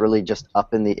really just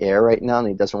up in the air right now, and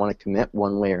he doesn't want to commit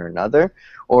one way or another,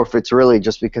 or if it's really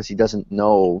just because he doesn't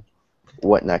know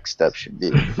what next step should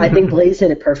be. I think Blaze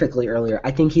said it perfectly earlier.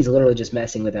 I think he's literally just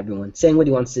messing with everyone, saying what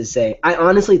he wants to say. I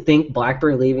honestly think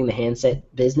BlackBerry leaving the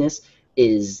handset business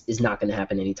is not going to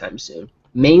happen anytime soon,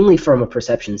 mainly from a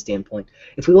perception standpoint.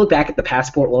 If we look back at the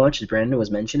Passport launch, as Brandon was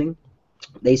mentioning,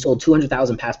 they sold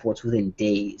 200,000 Passports within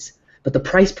days, but the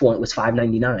price point was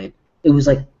 $599. It was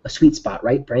like a sweet spot,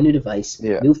 right? Brand new device,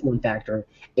 new form factor,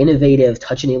 innovative,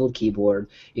 touch-enabled keyboard.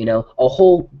 They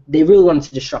really wanted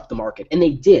to disrupt the market, and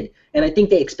they did. And I think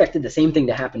they expected the same thing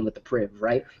to happen with the Priv,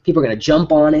 right? People are going to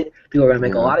jump on it. People are going to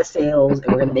make a lot of sales,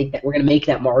 and we're going to make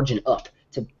that margin up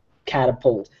to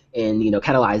catapult and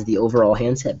catalyze the overall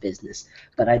handset business.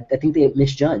 But I think they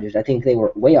misjudged. I think they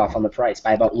were way off on the price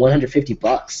by about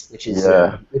 $150, which is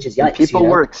yikes. People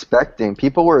were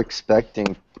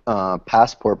expecting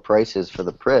Passport prices for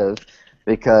the Priv,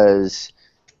 because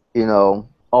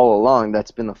all along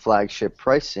that's been the flagship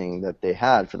pricing that they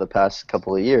had for the past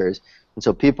couple of years, and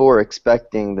so people were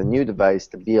expecting the new device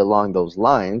to be along those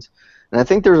lines. And I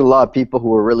think there's a lot of people who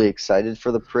were really excited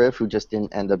for the Priv who just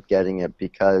didn't end up getting it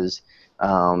because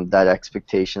that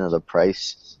expectation of the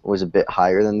price was a bit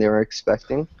higher than they were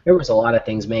expecting. There was a lot of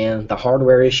things, man. The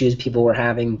hardware issues people were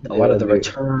having, a lot of the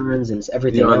returns and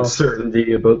everything else. The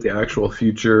uncertainty about the actual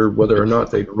future, whether or not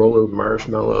they'd roll out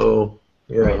Marshmallow.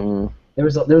 Yeah. Right. There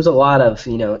was a lot of,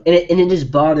 and it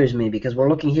just bothers me because we're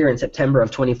looking here in September of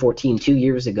 2014, 2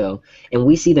 years ago, and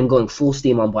we see them going full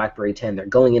steam on BlackBerry 10. They're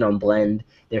going in on Blend.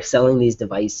 They're selling these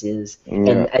devices. Yeah.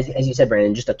 And as you said,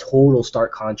 Brandon, just a total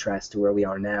stark contrast to where we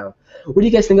are now. What do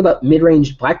you guys think about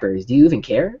mid-range BlackBerries? Do you even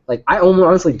care? Like, I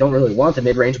honestly don't really want a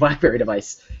mid-range BlackBerry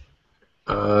device.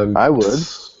 I would.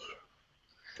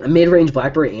 A mid-range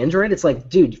BlackBerry Android, it's like,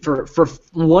 dude, for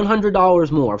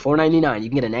 $100 more, $499, you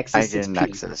can get an Nexus 6P. I get an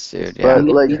Nexus, dude. Yeah.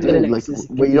 But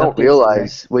what you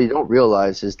don't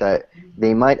realize is that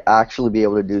they might actually be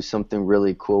able to do something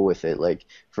really cool with it. Like,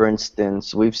 for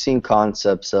instance, we've seen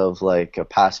concepts of like a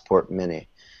Passport Mini.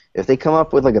 If they come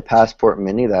up with like a Passport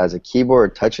Mini that has a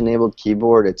keyboard, touch-enabled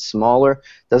keyboard, it's smaller,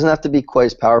 doesn't have to be quite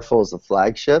as powerful as the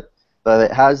flagship, but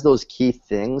it has those key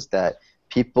things that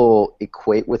people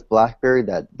equate with BlackBerry,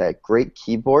 that great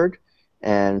keyboard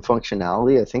and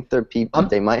functionality. I think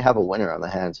they might have a winner on the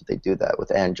hands if they do that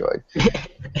with Android.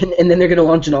 and then they're going to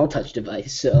launch an all-touch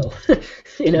device. So,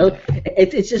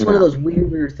 it's just one of those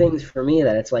weird things for me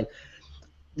that it's like,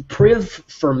 the Priv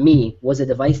for me was a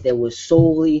device that was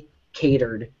solely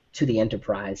catered to the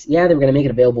enterprise. Yeah, they were going to make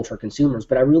it available for consumers,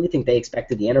 but I really think they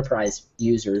expected the enterprise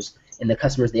users and the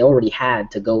customers they already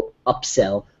had to go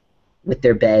upsell with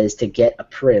their bez to get a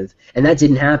Priv, and that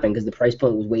didn't happen because the price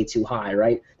point was way too high,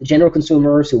 right? The general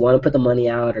consumers who want to put the money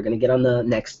out are going to get on the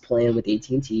next plan with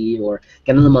AT&T or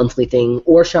get on the monthly thing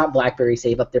or shop BlackBerry,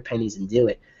 save up their pennies, and do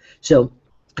it. So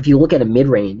if you look at a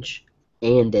mid-range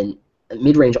and a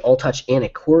mid-range all-touch and a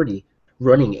QWERTY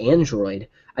running Android,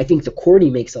 I think the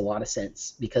QWERTY makes a lot of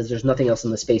sense because there's nothing else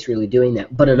in the space really doing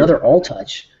that. But another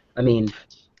all-touch, I mean,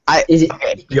 Is it?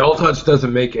 Okay. The all touch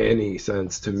doesn't make any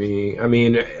sense to me. I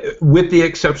mean, with the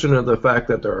exception of the fact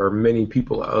that there are many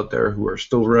people out there who are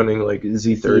still running like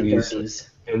Z30s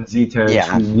and Z10s Yeah.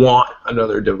 who want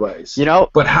another device. You know,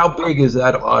 But how big is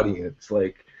that audience?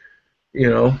 Like, you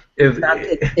know, if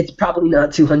It's probably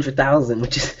not 200,000,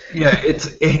 which is yeah,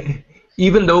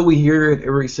 even though we hear it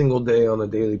every single day on a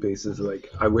daily basis,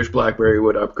 like I wish BlackBerry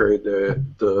would upgrade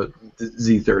the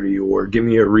Z30 or give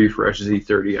me a refresh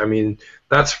Z30. I mean,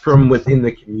 that's from within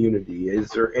the community. Is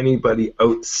there anybody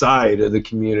outside of the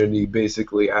community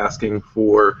basically asking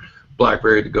for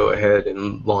BlackBerry to go ahead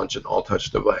and launch an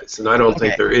all-touch device? And I don't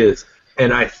think there is.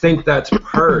 And I think that's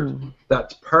part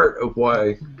of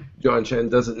why John Chen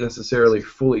doesn't necessarily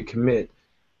fully commit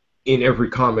in every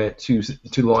comment to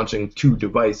launching 2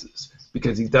 devices,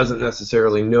 because he doesn't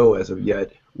necessarily know as of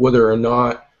yet whether or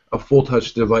not a full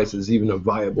touch device is even a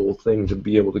viable thing to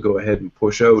be able to go ahead and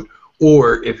push out,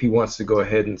 or if he wants to go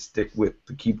ahead and stick with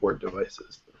the keyboard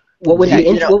devices. what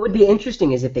would be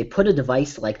interesting is if they put a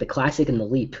device like the Classic and the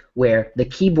Leap, where the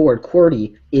keyboard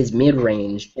QWERTY is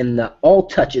mid-range and the all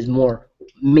touch is more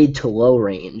mid to low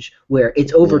range, where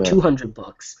it's over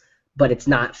 $200, but it's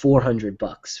not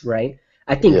 $400, right?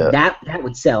 I think that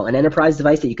would sell. An enterprise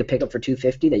device that you could pick up for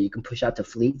 $250 that you can push out to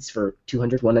fleets for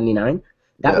 $200, $199.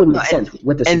 That would make sense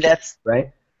with the security,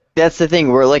 right? That's the thing.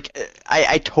 We're like, I'm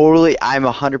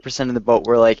 100% in the boat.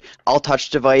 We're like, all touch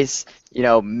device, you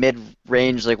know,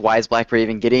 mid-range. Like, why is BlackBerry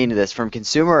even getting into this from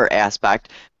consumer aspect?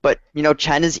 But you know,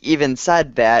 Chen has even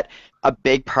said that a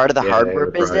big part of the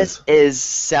hardware business is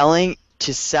selling.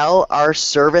 To sell our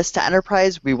service to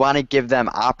enterprise, we want to give them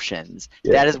options.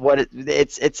 Yeah. That is what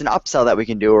it's an upsell that we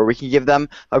can do, or we can give them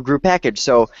a group package.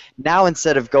 So now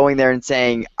instead of going there and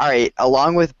saying, all right,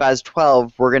 along with BES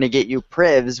 12, we're going to get you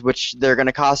privs, which they're going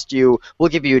to cost you, we'll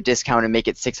give you a discount and make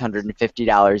it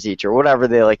 $650 each, or whatever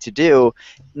they like to do.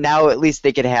 Now at least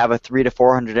they could have a $300 to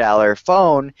 $400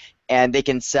 phone, and they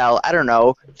can sell, I don't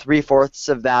know, 3/4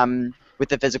 of them with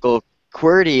the physical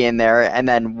QWERTY in there, and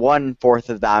then 1/4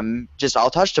 of them just all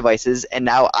touch devices. And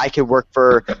now I could work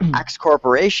for X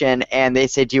corporation, and they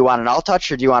say, do you want an all touch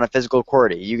or do you want a physical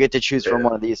QWERTY? You get to choose from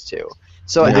one of these two.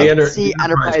 So I can see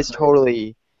enterprise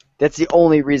totally. That's the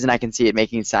only reason I can see it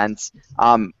making sense.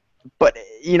 But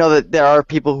you know that there are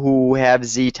people who have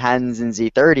Z10s and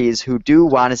Z30s who do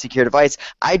want a secure device.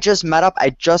 I just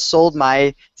sold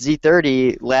my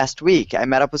Z30 last week. I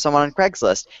met up with someone on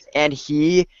Craigslist, and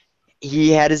he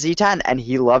had a Z10 and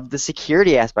he loved the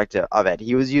security aspect of it.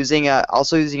 He was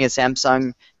also using a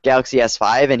Samsung Galaxy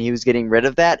S5, and he was getting rid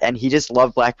of that, and he just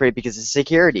loved BlackBerry because of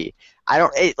security.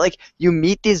 Like, you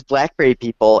meet these BlackBerry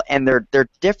people, and they're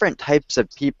different types of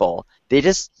people. They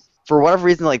just, for whatever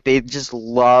reason, like, they just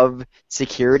love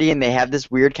security, and they have this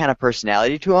weird kind of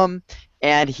personality to them.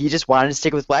 And he just wanted to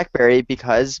stick with BlackBerry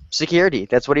because security.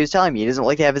 That's what he was telling me. He doesn't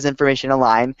like to have his information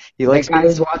online. He likes. That guy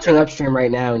is watching Upstream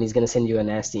right now, and he's gonna send you a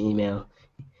nasty email.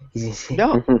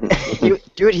 No,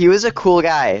 dude, he was a cool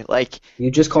guy. Like,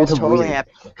 you just called him totally weird.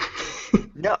 Happy.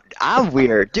 No, I'm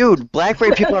weird, dude.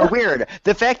 BlackBerry people are weird.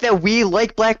 The fact that we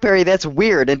like BlackBerry, that's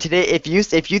weird. And today, if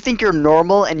you think you're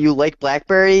normal and you like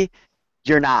BlackBerry,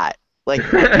 you're not.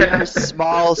 Like, you're a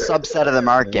small subset of the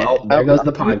market. Well, there goes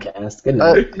the podcast. Good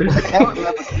night.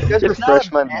 You guys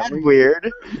refresh my memory.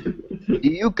 Weird. Do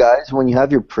you guys, when you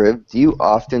have your Priv, do you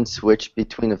often switch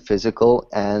between a physical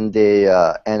and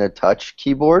a touch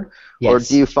keyboard? Yes. Or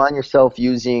do you find yourself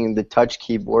using the touch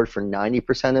keyboard for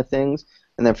 90% of things,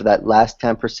 and then for that last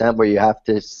 10% where you have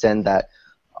to send that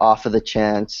off of the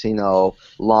chance,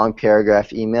 long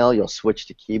paragraph email, you'll switch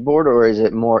to keyboard, or is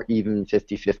it more even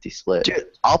 50-50 split? Dude,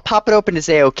 I'll pop it open to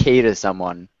say okay to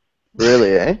someone.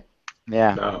 Really, eh?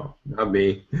 Yeah. No, not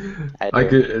me. I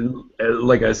could,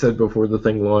 like I said before the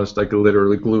thing launched, I could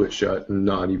literally glue it shut and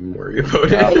not even worry about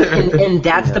it. And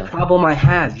that's the problem I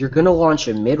have. You're going to launch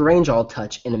a mid-range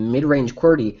all-touch and a mid-range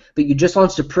QWERTY, but you just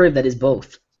launched a Priv that is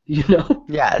both.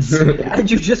 Yes.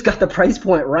 And you just got the price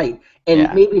point right.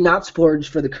 And maybe not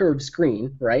splurged for the curved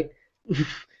screen, right?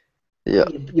 Yeah.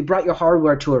 You brought your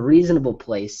hardware to a reasonable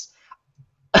place.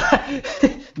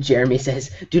 Jeremy says,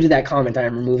 due to that comment, I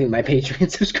am removing my Patreon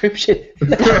subscription.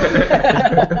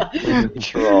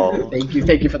 Troll.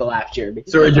 Thank you for the laugh, Jeremy.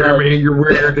 Sorry, Jeremy, you're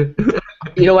weird.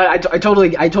 You know what? I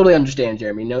totally understand,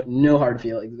 Jeremy. No hard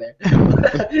feelings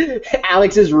there.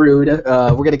 Alex is rude.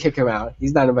 We're gonna kick him out.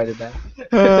 He's not invited back.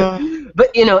 But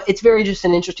it's very just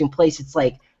an interesting place. It's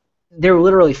like they're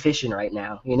literally fishing right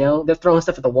now. They're throwing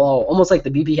stuff at the wall, almost like the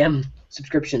BBM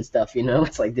subscription stuff.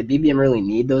 It's like, did BBM really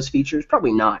need those features?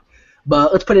 Probably not.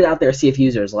 But let's put it out there, see if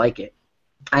users like it.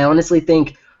 I honestly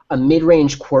think a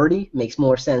mid-range QWERTY makes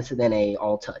more sense than a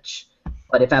all-touch.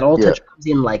 But if at all Yeah. touch comes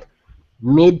in like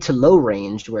mid to low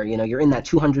range, where you're in that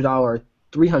 $200,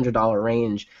 $300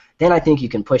 range, then I think you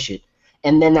can push it.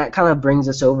 And then that kind of brings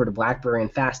us over to BlackBerry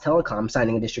and Fast Telecom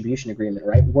signing a distribution agreement,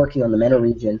 right? Working on the MENA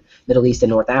region, Middle East and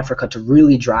North Africa to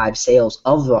really drive sales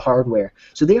of the hardware.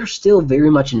 So they are still very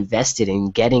much invested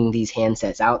in getting these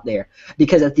handsets out there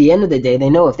because at the end of the day, they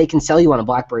know if they can sell you on a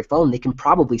BlackBerry phone, they can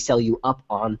probably sell you up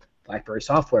on BlackBerry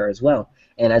software as well.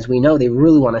 And as we know, they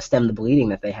really want to stem the bleeding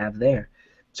that they have there.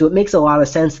 So it makes a lot of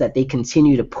sense that they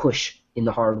continue to push in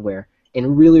the hardware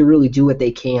and really, really do what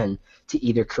they can to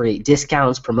either create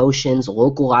discounts, promotions,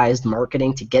 localized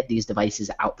marketing to get these devices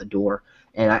out the door.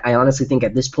 And I honestly think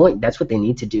at this point, that's what they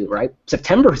need to do, right?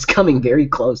 September is coming very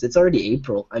close. It's already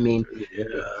April. I mean, Yeah.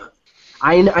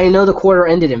 I know the quarter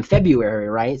ended in February,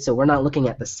 right? So we're not looking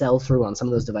at the sell-through on some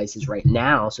of those devices right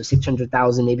now. So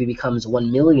 600,000 maybe becomes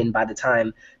 1 million by the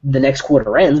time the next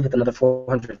quarter ends with another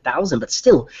 400,000. But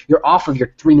still, you're off of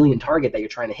your 3 million target that you're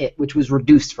trying to hit, which was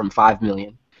reduced from 5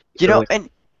 million. You know, and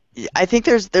I think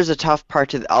there's a tough part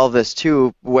to all of this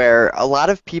too, where a lot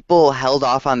of people held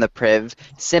off on the Priv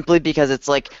simply because it's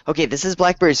like, okay, this is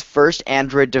BlackBerry's first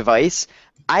Android device.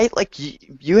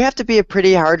 You have to be a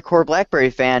pretty hardcore BlackBerry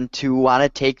fan to want to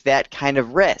take that kind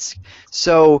of risk.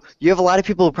 So you have a lot of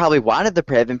people who probably wanted the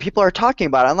Priv, and people are talking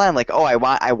about it online like, oh,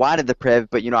 I wanted the Priv,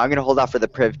 but I'm going to hold off for the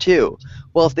Priv too.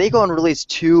 Well, if they go and release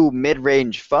 2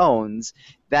 mid-range phones,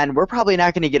 then we're probably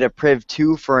not going to get a Priv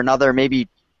 2 for another maybe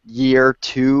year,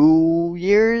 2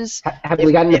 years. Have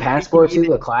we gotten the Passport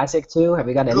 2, a Classic 2? Have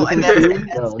we got anything?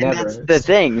 No, never. That's the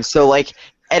thing. So like,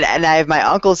 and I have my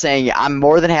uncle saying I'm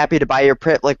more than happy to buy your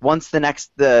Priv. Like once the next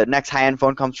high-end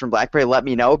phone comes from BlackBerry, let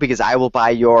me know because I will buy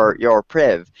your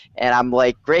Priv. And I'm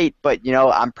like, great, but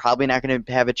I'm probably not going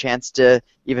to have a chance to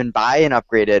even buy an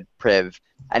upgraded Priv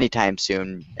anytime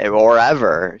soon or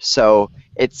ever. So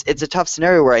it's a tough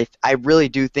scenario where I really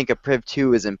do think a Priv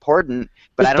 2 is important,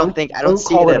 but I don't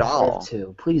see it at all.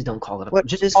 Please don't call it a What,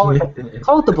 just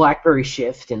call it the BlackBerry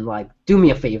Shift and do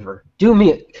me a favor.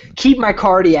 Keep my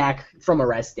cardiac from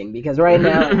arresting because right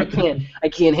now I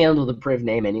can't handle the Priv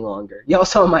name any longer. You all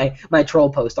saw my troll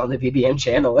post on the BBM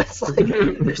channel. It's like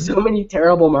there's so many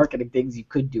terrible marketing things you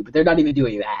could do, but they're not even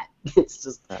doing that. It's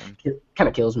just it kind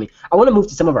of kills me. I want to move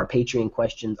to some of our Patreon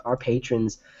questions. Our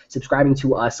patrons subscribing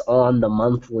to us on the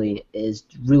monthly is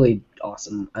really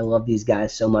awesome. I love these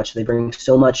guys so much. They bring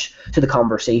so much to the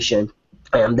conversation.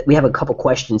 We have a couple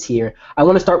questions here. I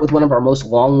want to start with one of our most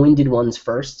long-winded ones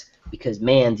first because,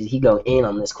 man, did he go in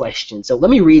on this question. So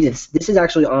let me read it. This is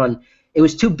actually it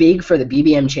was too big for the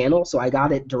BBM channel, so I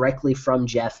got it directly from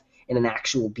Jeff in an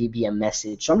actual BBM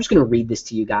message. So I'm just going to read this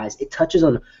to you guys. It touches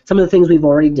on some of the things we've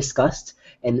already discussed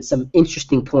and some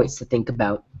interesting points to think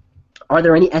about. Are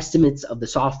there any estimates of the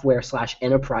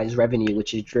software/enterprise revenue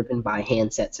which is driven by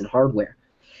handsets and hardware?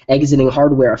 Exiting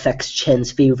hardware affects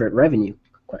Chen's favorite revenue? ?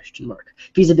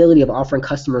 Feasibility of offering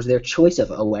customers their choice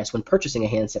of OS when purchasing a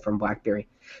handset from BlackBerry.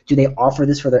 Do they offer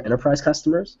this for their enterprise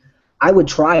customers? I would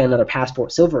try another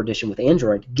Passport Silver Edition with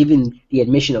Android, given the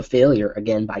admission of failure,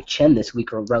 again, by Chen this week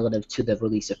relative to the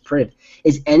release of Priv.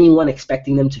 Is anyone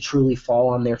expecting them to truly fall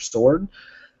on their sword?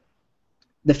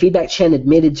 The feedback Chen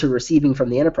admitted to receiving from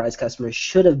the enterprise customers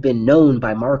should have been known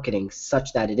by marketing,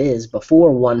 such that it is,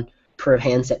 before one Priv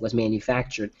handset was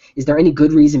manufactured. Is there any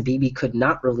good reason BB could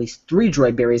not release 3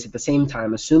 Droid Berries at the same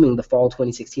time, assuming the fall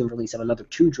 2016 release of another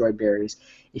 2 Droid Berries?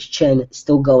 Is Chen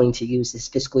still going to use his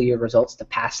fiscal year results to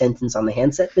pass sentence on the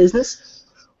handset business?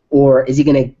 Or is he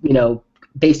going to,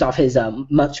 based off his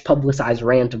much publicized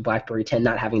rant of BlackBerry 10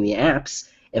 not having the apps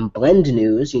and Blend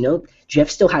news, Jeff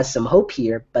still has some hope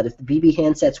here, but if the BB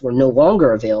handsets were no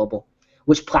longer available,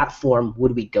 which platform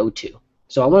would we go to?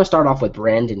 So I want to start off with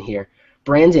Brandon here.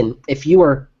 Brandon,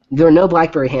 there are no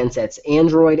BlackBerry handsets,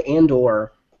 Android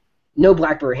and/or no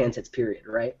BlackBerry handsets, period,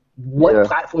 right? What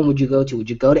platform would you go to? Would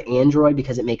you go to Android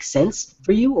because it makes sense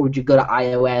for you, or would you go to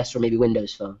iOS or maybe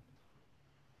Windows Phone?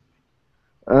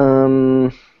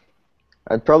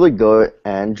 I'd probably go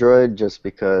Android just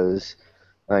because,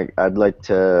 I'd like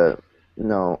to.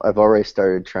 I've already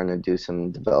started trying to do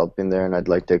some developing there, and I'd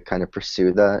like to kind of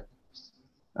pursue that.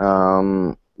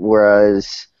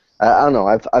 Whereas I don't know.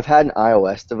 I've had an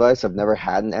iOS device. I've never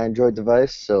had an Android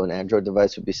device, so an Android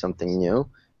device would be something new.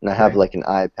 And I have an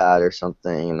iPad or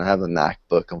something, and I have a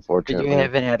MacBook, unfortunately. But you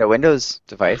haven't had a Windows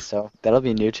device, so that'll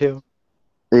be new too.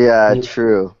 Yeah,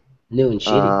 true. New and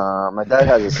shitty. My dad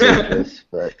has a Surface,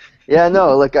 but yeah,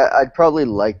 no. I'd probably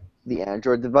like the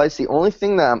Android device. The only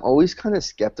thing that I'm always kind of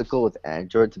skeptical with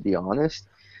Android, to be honest,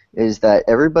 is that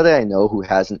everybody I know who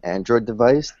has an Android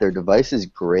device, their device is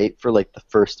great for the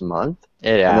first month,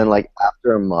 and then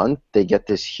after a month they get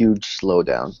this huge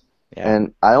slowdown. Yeah.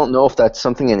 And I don't know if that's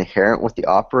something inherent with the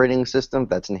operating system,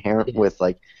 that's inherent It with is.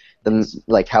 like Yes.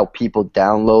 like how people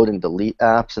download and delete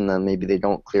apps and then maybe they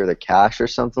don't clear the cache or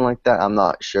something like that. I'm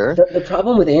not sure. The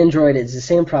problem with Android is the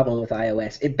same problem with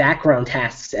iOS. It background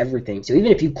tasks everything. So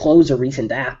even if you close a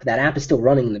recent app, that app is still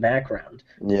running in the background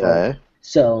for you. Yeah.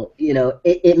 So,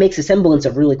 it makes a semblance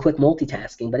of really quick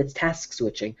multitasking, but it's task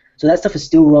switching. So that stuff is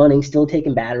still running, still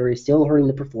taking batteries, still hurting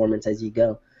the performance as you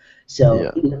go.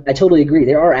 So Yeah. I totally agree.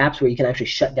 There are apps where you can actually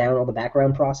shut down all the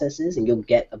background processes and you'll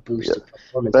get a boost Yeah. of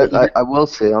performance. But But you got I will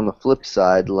say on the flip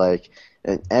side, like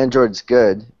Android's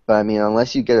good, but I mean,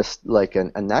 unless you get like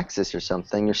a Nexus or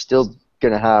something, you're still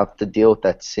gonna have to deal with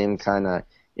that same kind of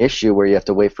issue where you have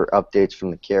to wait for updates from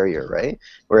the carrier, right?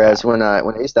 Yeah. Whereas when I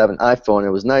used to have an iPhone,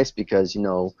 it was nice because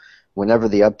whenever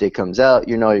the update comes out,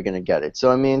 you're gonna get it.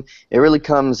 So I mean, it really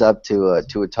comes up to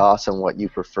a toss on what you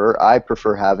prefer. I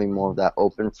prefer having more of that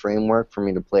open framework for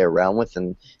me to play around with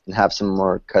and have some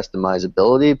more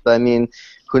customizability. But I mean,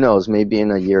 who knows? Maybe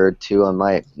in a year or two, I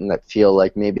might feel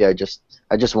like maybe I just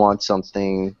want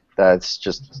something that's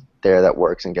just there that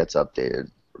works and gets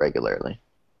updated regularly.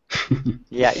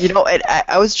 Yeah,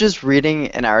 I was just reading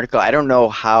an article. I don't know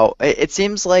how. It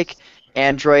seems like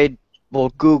Android,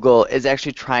 well, Google is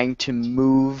actually trying to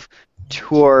move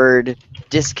toward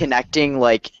disconnecting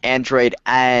like Android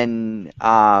N,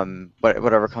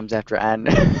 whatever comes after N,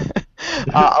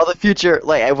 all the future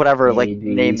whatever A, like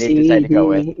B, name they C, decide to go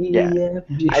with. D, Yeah, E, F,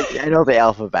 G. I know the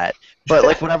alphabet, but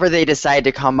like whatever they decide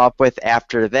to come up with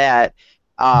after that,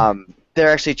 they're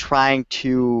actually trying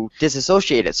to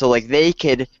disassociate it. So like they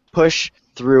could push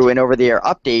through an over-the-air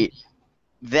update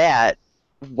that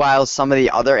while some of the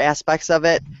other aspects of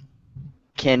it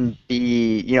can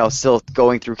be, still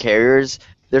going through carriers,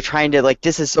 they're trying to like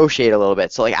disassociate a little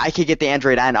bit. So like I could get the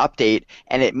Android N update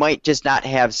and it might just not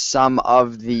have some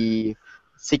of the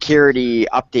security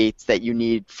updates that you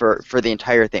need for the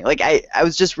entire thing. Like I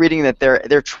was just reading that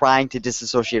they're trying to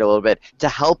disassociate a little bit to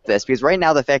help this because right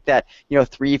now the fact that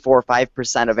 3, 4,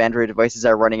 5% of Android devices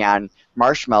are running on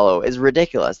Marshmallow is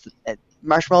ridiculous.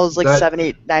 Marshmallow is like That 7,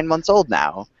 8, 9 months old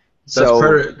now. that's So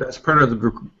part of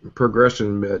the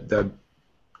progression that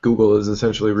Google is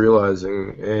essentially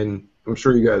realizing, and I'm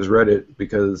sure you guys read it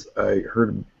because I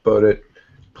heard about it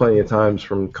plenty of times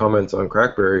from comments on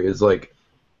CrackBerry. Is like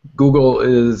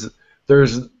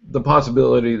there's the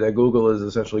possibility that Google is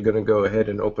essentially going to go ahead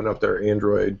and open up their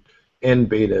Android and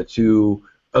beta to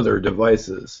other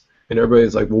devices. And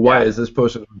everybody's like, well, why yeah, is this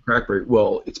posted on CrackBerry?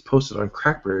 Well, it's posted on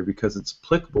CrackBerry because it's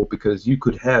applicable because you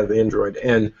could have Android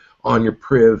N on your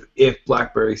Priv if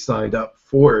BlackBerry signed up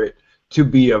for it to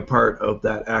be a part of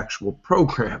that actual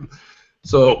program.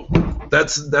 So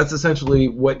that's essentially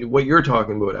what you're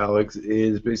talking about, Alex,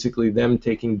 is basically them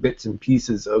taking bits and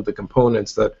pieces of the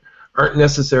components that aren't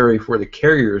necessary for the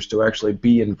carriers to actually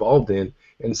be involved in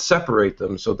and separate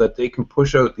them so that they can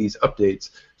push out these updates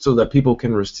so that people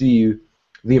can receive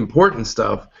the important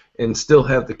stuff and still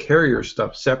have the carrier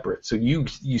stuff separate. So you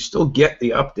still get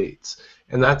the updates,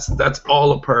 and that's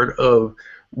all a part of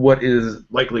what is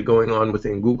likely going on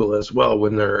within Google as well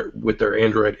when they're with their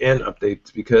Android N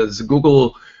updates, because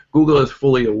Google is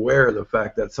fully aware of the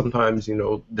fact that sometimes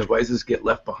devices get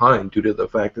left behind due to the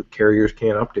fact that carriers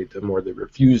can't update them or they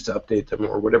refuse to update them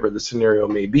or whatever the scenario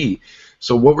may be.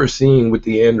 So what we're seeing with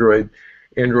the Android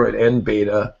N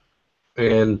beta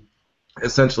and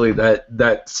essentially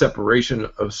that separation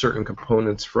of certain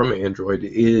components from Android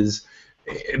is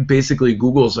basically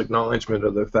Google's acknowledgement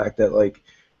of the fact that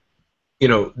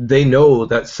they know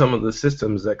that some of the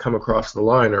systems that come across the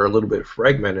line are a little bit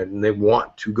fragmented, and they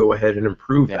want to go ahead and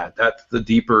improve yeah. that. That's the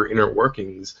deeper inner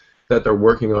workings that they're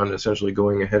working on, essentially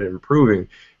going ahead and improving.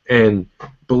 And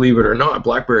believe it or not,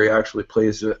 BlackBerry actually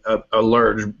plays a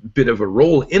large bit of a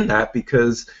role in that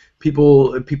because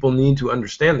people need to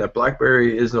understand that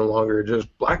BlackBerry is no longer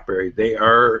just BlackBerry. They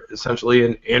are essentially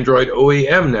an Android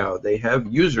OEM now. They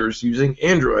have users using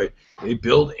Android. They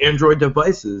build Android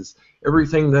devices.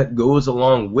 Everything that goes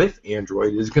along with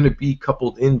Android is going to be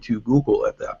coupled into Google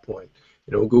at that point.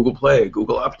 Google Play,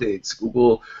 Google Updates,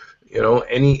 Google,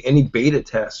 any beta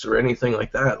tests or anything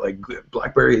like that. Like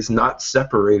BlackBerry is not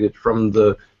separated from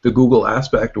the Google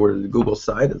aspect or the Google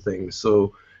side of things.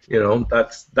 So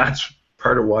that's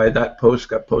part of why that post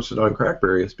got posted on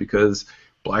CrackBerry is because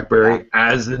BlackBerry,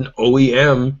 as an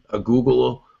OEM, a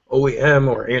Google OEM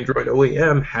or Android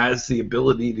OEM, has the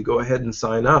ability to go ahead and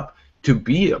sign up to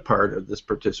be a part of this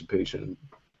participation.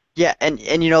 Yeah, and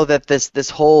you know that this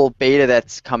whole beta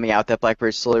that's coming out that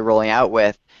BlackBerry's slowly rolling out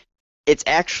with, it's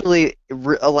actually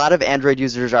a lot of Android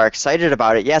users are excited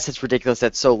about it. Yes, it's ridiculous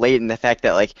that's so late, and the fact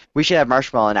that like we should have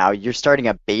Marshmallow now. You're starting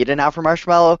a beta now for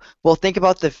Marshmallow. Well, think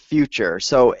about the future.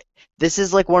 So this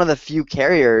is like one of the few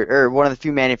one of the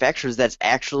few manufacturers that's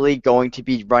actually going to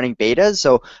be running betas.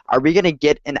 So are we going to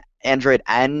get an Android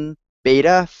N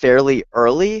beta fairly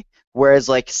early? Whereas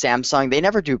like Samsung, they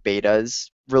never do betas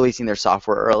releasing their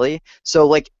software early. So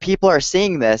like people are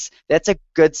seeing this, that's a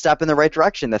good step in the right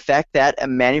direction. The fact that a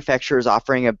manufacturer is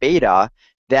offering a beta,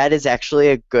 that is actually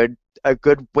a good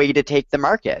way to take the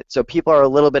market. So people are a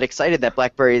little bit excited that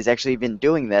BlackBerry is actually even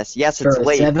doing this. Yes, For it's a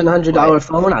late. $700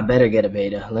 phone, I better get a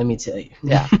beta. Let me tell you.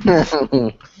 Yeah.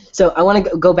 So I want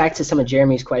to go back to some of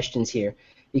Jeremy's questions here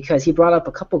because he brought up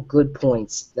a couple good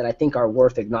points that I think are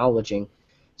worth acknowledging.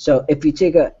 So if you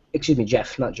take excuse me,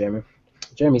 Jeff, not Jeremy.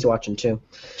 Jeremy's watching too.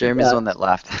 Jeremy's the one that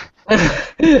left.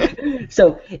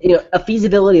 So, a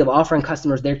feasibility of offering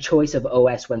customers their choice of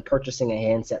OS when purchasing a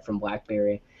handset from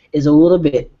BlackBerry is a little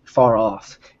bit far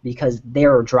off because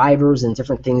there are drivers and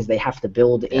different things they have to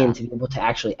build in to be able to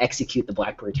actually execute the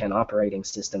BlackBerry 10 operating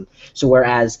system. So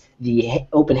whereas the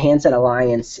Open Handset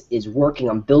Alliance is working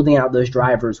on building out those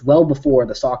drivers well before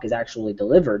the SoC is actually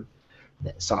delivered,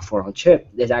 the software on chip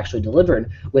is actually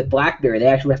delivered, with BlackBerry, they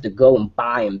actually have to go and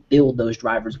buy and build those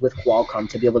drivers with Qualcomm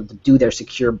to be able to do their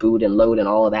secure boot and load and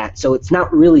all of that. So it's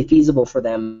not really feasible for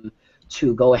them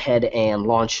to go ahead and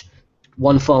launch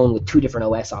one phone with two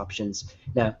different OS options.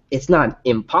 Now, it's not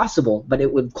impossible, but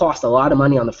it would cost a lot of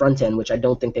money on the front end, which I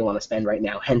don't think they want to spend right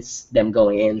now, hence them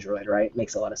going Android, right?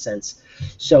 Makes a lot of sense.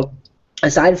 So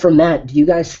aside from that, do you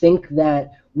guys think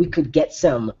that we could get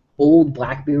some old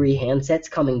BlackBerry handsets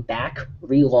coming back,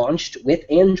 relaunched with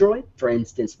Android? For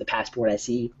instance, the Passport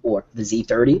SE or the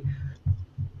Z30?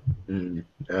 I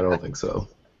don't think so.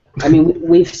 I mean,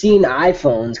 we've seen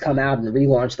iPhones come out and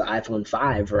relaunch the iPhone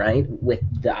 5, right, with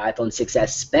the iPhone 6s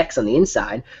specs on the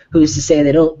inside. Who's to say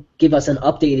they don't give us an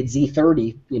updated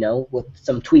Z30, with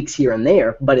some tweaks here and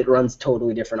there, but it runs a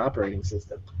totally different operating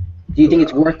system? Do you think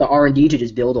it's worth the R&D to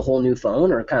just build a whole new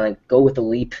phone, or kind of go with the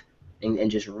leap and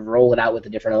just roll it out with a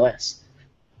different OS?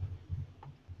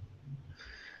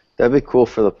 That'd be cool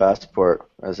for the Passport,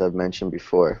 as I've mentioned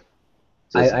before.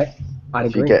 I'd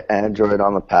If agree. you get Android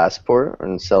on the Passport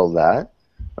and sell that,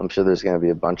 I'm sure there's going to be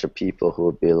a bunch of people who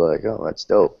will be like, oh, that's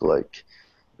dope. Like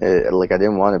I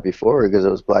didn't want it before because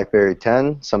it was BlackBerry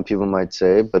 10, some people might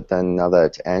say, but then now that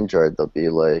it's Android, they'll be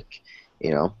like,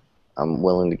 I'm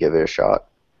willing to give it a shot.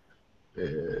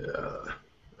 Yeah.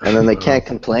 And then they can't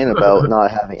complain about not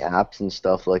having apps and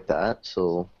stuff like that,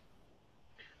 so...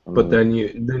 But then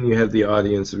you have the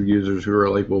audience of users who are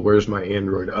like, well, where's my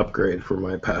Android upgrade for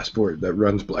my Passport that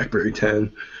runs BlackBerry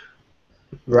 10?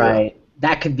 Right.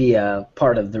 That could be a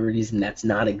part of the reason that's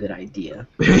not a good idea.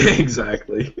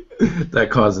 Exactly. That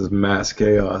causes mass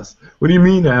chaos. What do you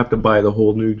mean I have to buy the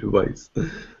whole new device?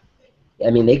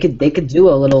 I mean, they could do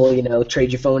a little,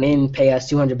 trade your phone in, pay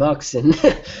us $200,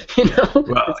 and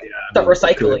Well, start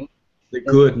recycling. They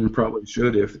could and probably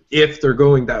should. If they're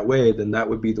going that way, then that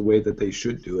would be the way that they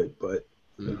should do it. But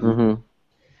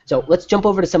So let's jump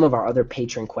over to some of our other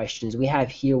patron questions. We have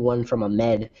here one from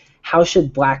Ahmed. How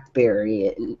should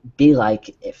BlackBerry be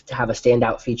like to have a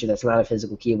standout feature that's not a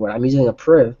physical keyboard? I'm using a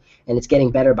Priv, and it's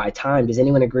getting better by time. Does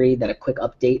anyone agree that a quick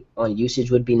update on usage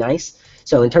would be nice?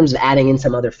 So in terms of adding in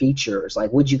some other features,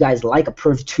 like would you guys like a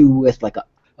Priv 2 with like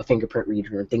a fingerprint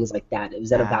reader and things like that? Is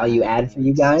that a value add for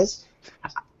you guys?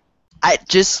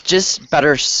 Just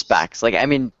better specs. Like, I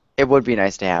mean, it would be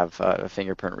nice to have a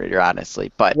fingerprint reader,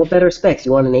 honestly. But What better specs?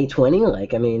 You want an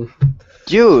 820?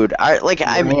 dude,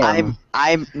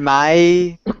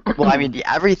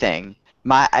 everything.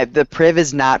 The Priv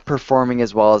is not performing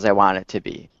as well as I want it to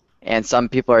be. And some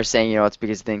people are saying, it's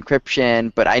because of the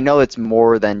encryption, but I know it's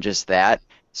more than just that.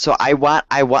 So I want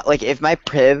like if my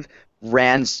Priv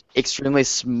ran extremely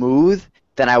smooth,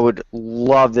 then I would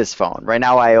love this phone. Right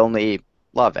now I only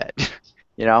love it,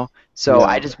 So No,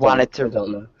 I just wanted I to.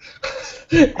 don't know.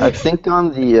 I think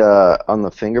on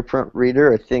the fingerprint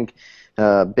reader, I think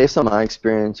based on my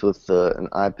experience with an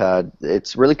iPad,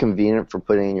 it's really convenient for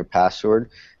putting in your password,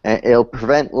 and it'll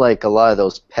prevent like a lot of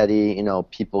those petty,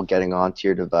 people getting onto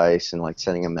your device and like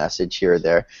sending a message here or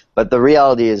there. But the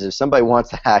reality is, if somebody wants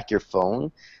to hack your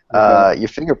phone, your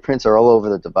fingerprints are all over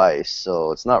the device,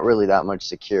 so it's not really that much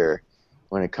secure.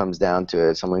 When it comes down to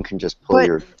it, someone can just pull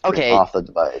your off the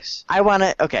device.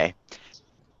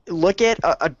 Look at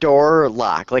a door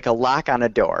lock, like a lock on a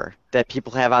door that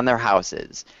people have on their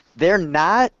houses. They're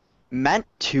not meant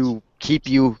to keep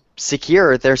you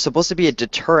secure. They're supposed to be a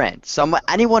deterrent.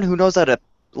 Anyone who knows how to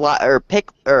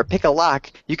pick a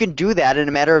lock, you can do that in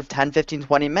a matter of 10, 15,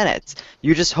 20 minutes.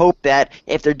 You just hope that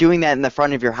if they're doing that in the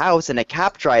front of your house and a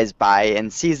cop drives by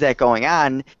and sees that going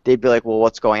on, they'd be like, well,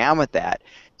 what's going on with that?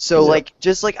 So Yeah. like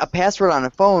just like a password on a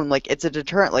phone, like it's a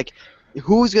deterrent. Like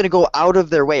who's gonna go out of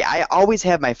their way? I always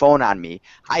have my phone on me.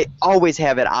 I always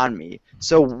have it on me.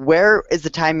 So where is the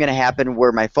time gonna happen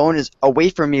where my phone is away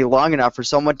from me long enough for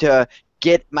someone to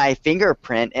get my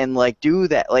fingerprint and like do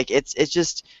that? Like it's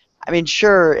just. I mean,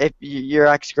 sure, if your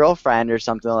ex-girlfriend or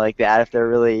something like that, if they're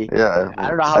really, Yeah. I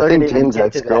don't know how I they're think gonna even James' get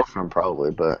to that. ex-girlfriend probably,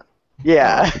 but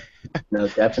Yeah. No,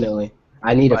 definitely.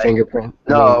 I need a But- fingerprint.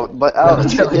 no, but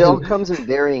No, it all comes in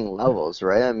varying levels,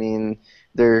 right? I mean,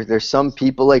 there's some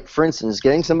people, like for instance,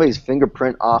 getting somebody's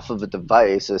fingerprint off of a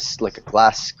device, is like a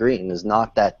glass screen, is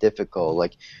not that difficult.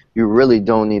 Like you really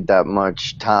don't need that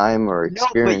much time or No,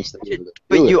 experience to be able to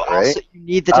but do you it, right? also you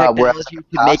need the Whereas technology like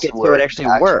a to make it so password, it actually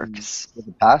you works. with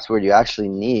the password, you actually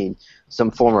need some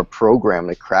form of program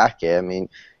to crack it. I mean,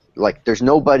 like there's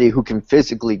nobody who can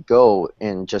physically go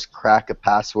and just crack a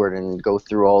password and go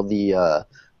through all the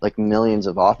like millions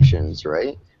of options,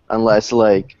 right? Unless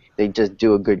like they just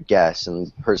do a good guess and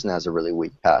the person has a really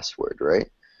weak password, right?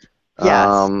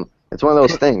 Yes. It's one of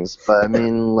those things. But I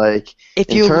mean, like If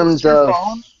in you terms lose your of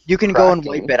phone, you can go and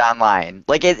cracking, wipe it online.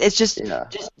 Like it's just yeah.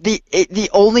 the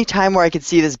only time where I could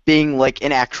see this being like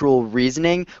an actual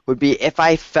reasoning would be if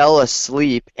I fell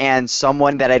asleep and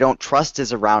someone that I don't trust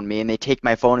is around me and they take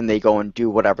my phone and they go and do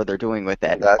whatever they're doing with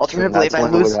it. Alternatively, That's if I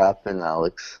when it would lose, happen,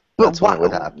 Alex. but That's when it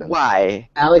would happen. why?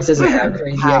 Alex doesn't have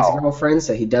crazy How? ex-girlfriends,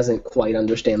 so he doesn't quite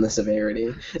understand the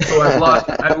severity. So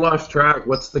I've lost track.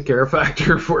 What's the care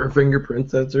factor for a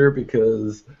fingerprint sensor?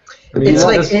 Because I mean, It's at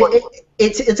like this point-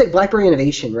 it's like BlackBerry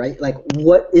innovation, right? Like,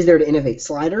 what is there to innovate?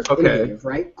 Slider, Okay. innovative,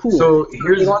 right? Cool. So They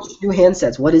here's launched new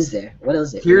handsets. What is there? What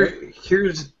is it?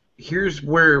 here's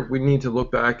where we need to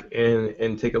look back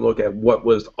and take a look at what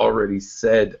was already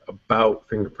said about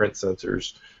fingerprint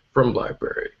sensors from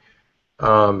BlackBerry.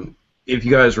 If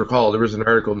you guys recall, there was an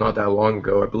article not that long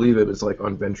ago, I believe it was like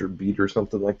on Venture Beat or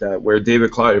something like that, where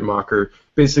David Kleidermacher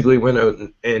basically went out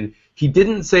and he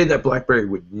didn't say that BlackBerry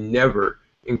would never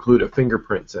include a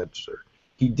fingerprint sensor.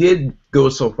 He did go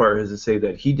so far as to say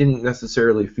that he didn't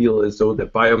necessarily feel as though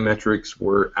that biometrics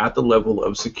were at the level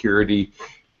of security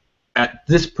at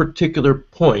this particular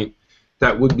point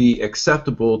that would be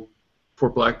acceptable for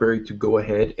BlackBerry to go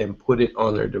ahead and put it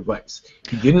on their device.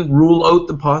 He didn't rule out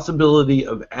the possibility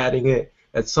of adding it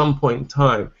at some point in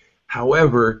time.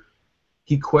 However,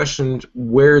 he questioned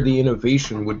where the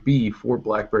innovation would be for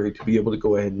BlackBerry to be able to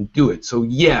go ahead and do it. So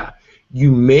yeah,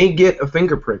 you may get a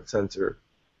fingerprint sensor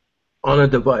on a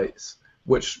device,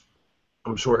 which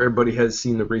I'm sure everybody has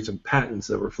seen the recent patents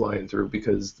that were flying through,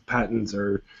 because the patents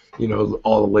are,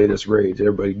 all the latest rage.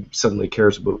 Everybody suddenly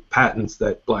cares about patents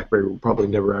that BlackBerry will probably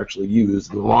never actually use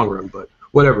in the long run, but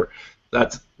whatever.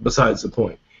 That's besides the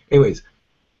point. Anyways,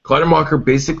 Kleidermacher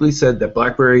basically said that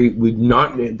BlackBerry would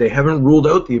not, they haven't ruled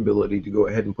out the ability to go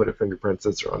ahead and put a fingerprint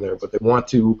sensor on there, but they want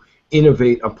to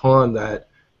innovate upon that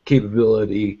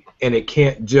capability, and it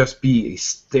can't just be a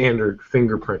standard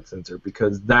fingerprint sensor,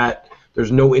 because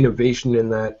there's no innovation in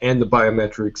that, and the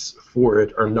biometrics for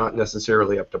it are not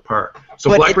necessarily up to par. So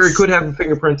But BlackBerry could have a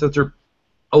fingerprint sensor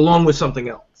along with something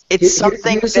else. It's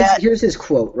something that Here's his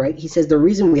quote, right? He says, the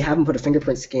reason we haven't put a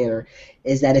fingerprint scanner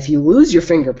is that if you lose your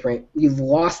fingerprint, you've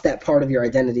lost that part of your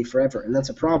identity forever, and that's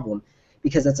a problem,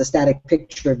 because that's a static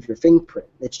picture of your fingerprint.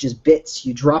 It's just bits.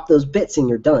 You drop those bits and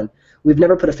you're done. We've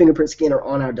never put a fingerprint scanner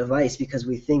on our device because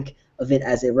we think of it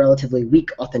as a relatively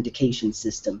weak authentication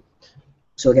system.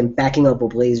 So again, backing up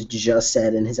what Blaze just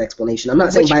said in his explanation, I'm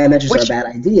not saying biometrics are a bad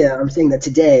idea. I'm saying that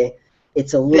today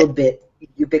it's a little bit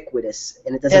ubiquitous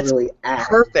and it doesn't really add.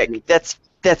 Perfect.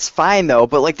 That's fine though.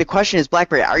 But like the question is,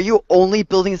 BlackBerry, are you only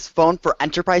building this phone for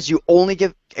enterprise? You only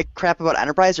give a crap about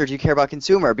enterprise, or do you care about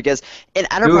consumer? Because in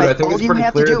enterprise, Dude, I think all it's you pretty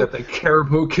have to clear do. that they care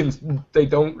about they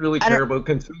don't really care about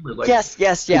consumer. Like, Yes.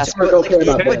 Consumers don't care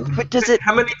about them. But does it?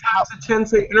 how many times did Chen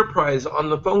say enterprise on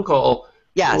the phone call?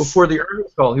 Yes. For the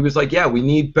earnings call, he was like, "Yeah, we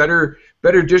need better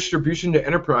distribution to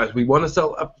enterprise. We want to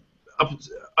sell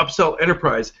upsell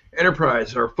enterprise.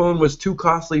 Enterprise. Our phone was too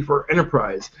costly for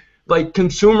enterprise. Like,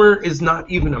 consumer is not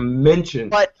even a mention.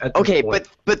 But at this okay, point.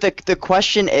 but the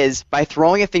question is, by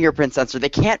throwing a fingerprint sensor, they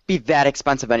can't be that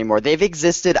expensive anymore. They've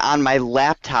existed on my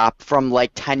laptop from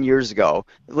like 10 years ago.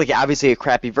 Like obviously a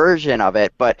crappy version of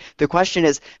it, but the question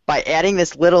is, by adding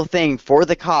this little thing for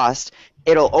the cost,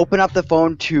 it'll open up the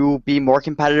phone to be more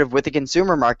competitive with the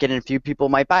consumer market, and a few people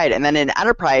might buy it. And then in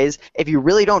enterprise, if you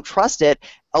really don't trust it,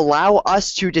 allow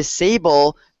us to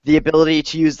disable the ability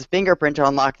to use the fingerprint to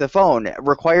unlock the phone.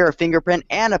 Require a fingerprint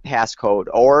and a passcode,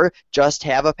 or just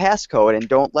have a passcode and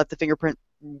don't let the fingerprint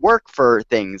work for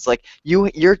things. Like you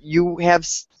have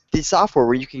the software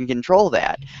where you can control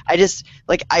that. I just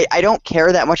like I don't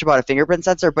care that much about a fingerprint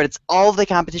sensor, but it's all the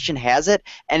competition has it,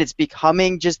 and it's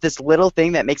becoming just this little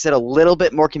thing that makes it a little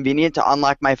bit more convenient to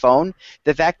unlock my phone.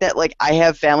 The fact that like I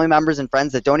have family members and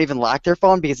friends that don't even lock their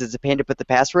phone because it's a pain to put the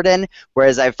password in,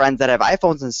 whereas I have friends that have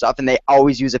iPhones and stuff and they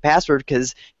always use a password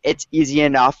because it's easy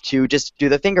enough to just do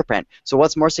the fingerprint. So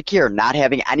what's more secure, not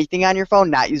having anything on your phone,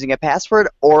 not using a password,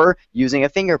 or using a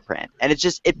fingerprint? And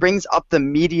it brings up the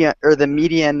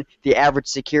median, the average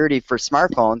security for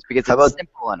smartphones because it's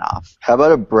simple enough. How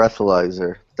about a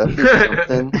breathalyzer? That'd be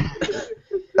something.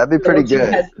 That'd be pretty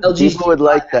good. People would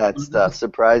like that stuff,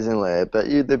 surprisingly. I bet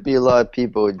you there'd be a lot of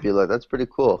people who'd be like, that's pretty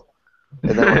cool.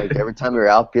 And then like every time you're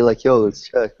out, be like, yo, let's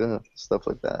check, stuff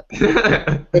like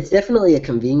that. It's definitely a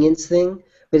convenience thing,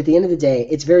 but at the end of the day,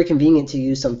 it's very convenient to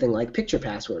use something like Picture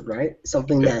Password, right?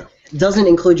 Something that doesn't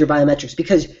include your biometrics,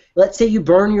 because let's say you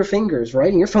burn your fingers, right,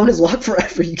 and your phone is locked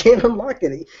forever. You can't unlock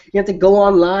it. You have to go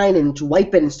online and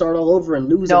wipe it and start all over and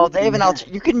lose it. No, they have an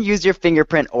you can use your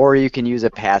fingerprint or you can use a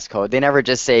passcode. They never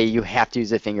just say you have to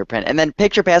use a fingerprint. And then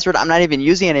Picture Password, I'm not even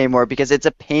using it anymore because it's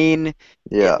a pain.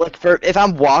 Yeah. Like if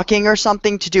I'm walking or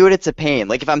something to do it, it's a pain.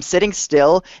 Like if I'm sitting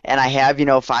still and I have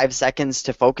 5 seconds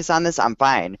to focus on this, I'm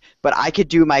fine. But I could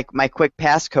do my quick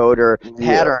passcode or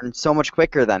pattern so much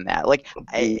quicker than that. Like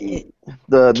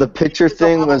the picture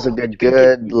thing was a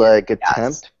good like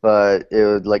attempt, but it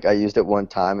was like I used it one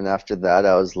time, and after that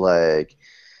I was like,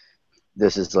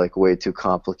 this is like way too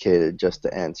complicated just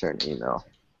to answer an email.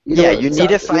 You need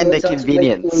to find the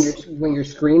convenience. When your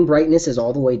screen brightness is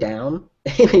all the way down,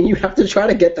 and you have to try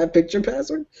to get that picture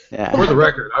password. Yeah. For the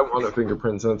record, I want a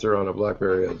fingerprint sensor on a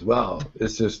BlackBerry as well.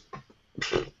 It's just,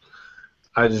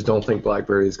 I just don't think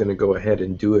BlackBerry is going to go ahead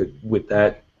and do it with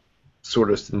that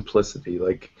sort of simplicity.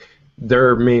 Like,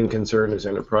 their main concern is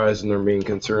enterprise, and their main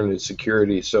concern is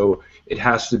security. So it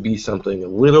has to be something a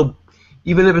little,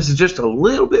 even if it's just a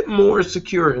little bit more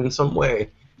secure in some way.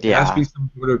 It has to be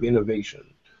some sort of innovation.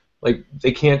 Like,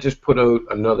 they can't just put out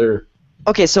another.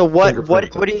 Okay, so what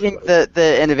do you think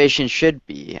the innovation should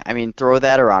be? I mean, throw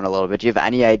that around a little bit. Do you have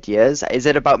any ideas? Is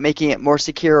it about making it more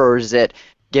secure, or is it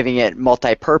giving it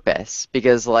multi-purpose?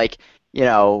 Because, like,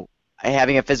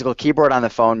 having a physical keyboard on the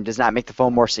phone does not make the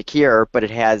phone more secure, but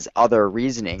it has other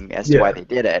reasoning as to why they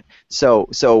did it. So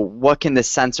what can the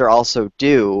sensor also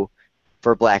do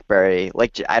for BlackBerry?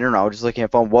 Like, I don't know, just looking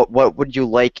at phone, what would you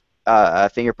like a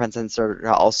fingerprint sensor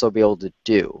to also be able to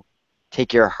do?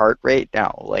 Take your heart rate?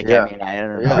 No. Like, I mean, I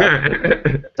don't know.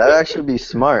 That'd actually be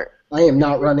smart. I am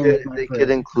not running with my They could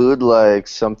include like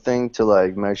something to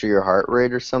like measure your heart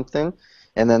rate or something,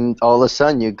 and then all of a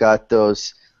sudden you got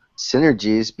those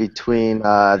synergies between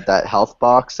that health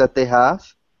box that they have,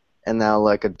 and now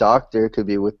like a doctor could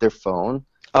be with their phone.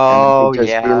 Oh, and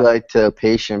just be like to a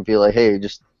patient, be like, hey,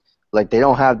 just like they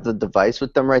don't have the device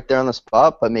with them right there on the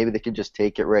spot, but maybe they could just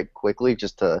take it right quickly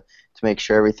just to make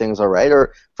sure everything's all right.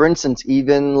 Or for instance,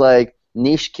 even like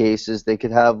niche cases, they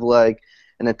could have like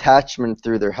an attachment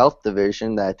through their health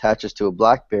division that attaches to a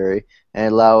BlackBerry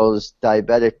and allows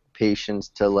diabetic patients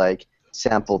to like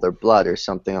sample their blood or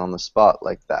something on the spot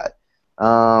like that.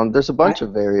 There's a bunch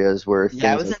of areas where things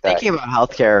I wasn't like thinking about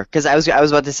healthcare because I was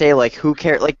about to say, like, who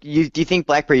cares? Like, do you think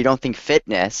BlackBerry? You don't think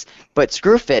fitness, but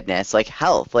screw fitness, like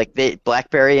health, like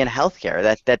BlackBerry and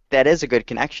healthcare. That is a good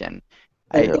connection.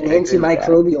 An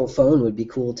antimicrobial phone would be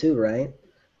cool too, right?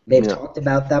 They've talked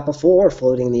about that before,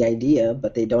 floating the idea,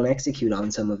 but they don't execute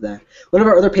on some of that. One of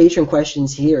our other patron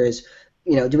questions here is,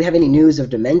 do we have any news of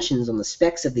dimensions on the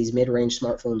specs of these mid-range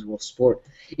smartphones we'll sport?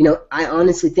 I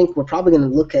honestly think we're probably going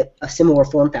to look at a similar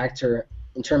form factor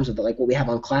in terms of like what we have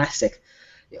on Classic,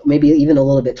 maybe even a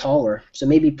little bit taller. So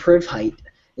maybe priv height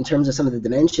in terms of some of the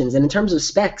dimensions, and in terms of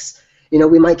specs,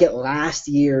 we might get last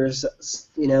year's,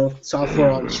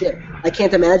 software on chip. I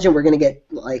can't imagine we're going to get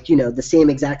like, the same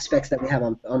exact specs that we have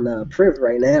on the priv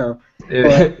right now.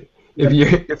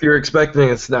 If you're expecting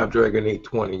a Snapdragon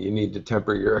 820, you need to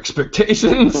temper your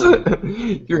expectations.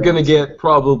 You're going to get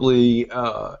probably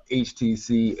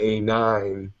HTC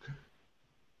A9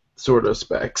 sort of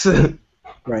specs.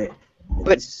 Right.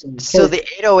 But so the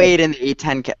 808 and the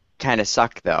 810 kind of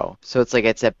suck though. So it's like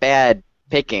it's a bad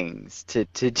pickings to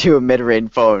do a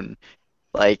mid-range phone.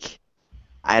 Like,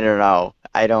 I don't know.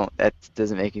 That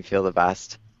doesn't make me feel the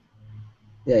best.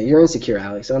 Yeah, you're insecure,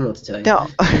 Alex. I don't know what to tell you.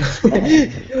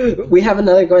 No. We have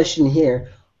another question here.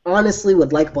 honestly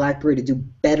would like BlackBerry to do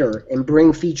better and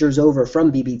bring features over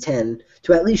from BB10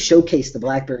 to at least showcase the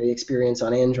BlackBerry experience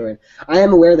on Android. I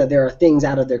am aware that there are things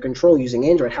out of their control using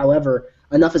Android. However,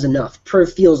 enough is enough.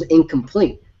 Priv feels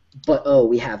incomplete, but oh,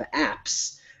 we have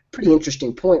apps. Pretty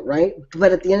interesting point, right?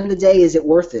 But at the end of the day, is it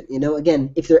worth it? You know,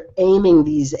 again, if they're aiming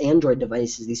these Android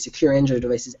devices, these secure Android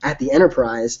devices at the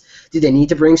enterprise, do they need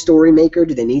to bring Story Maker?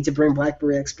 Do they need to bring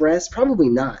BlackBerry Express? Probably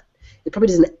not. It probably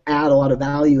doesn't add a lot of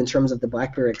value in terms of the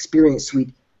BlackBerry Experience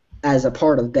Suite as a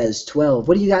part of BES 12.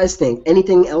 What do you guys think?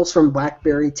 Anything else from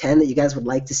BlackBerry 10 that you guys would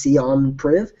like to see on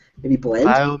Priv? Maybe Blend?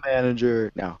 File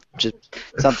manager. No, just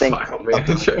something. File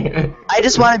manager. I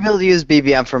just want to be able to use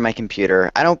BBM for my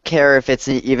computer. I don't care if it's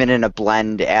even in a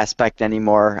blend aspect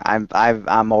anymore.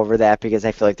 I'm over that because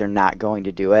I feel like they're not going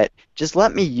to do it. Just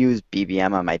let me use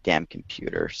BBM on my damn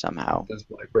computer somehow. Does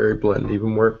BlackBerry Blend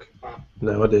even work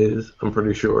nowadays? I'm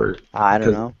pretty sure. I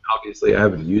don't know. Obviously, I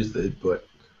haven't used it, but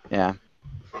Yeah.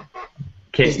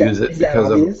 can't use it because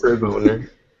I'm a Priv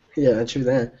owner. Yeah, true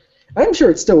that. I'm sure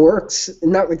it still works.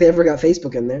 Not like they ever got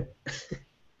Facebook in there.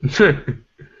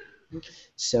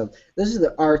 So those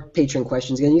are our Patreon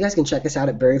questions. Again, you guys can check us out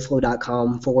at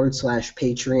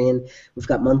berryflow.com/Patreon. We've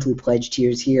got monthly pledge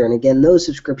tiers here. And again, those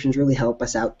subscriptions really help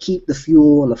us out, keep the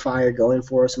fuel and the fire going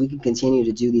for us so we can continue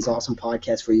to do these awesome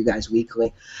podcasts for you guys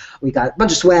weekly. We got a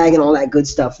bunch of swag and all that good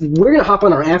stuff. We're going to hop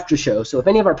on our after show. So if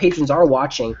any of our patrons are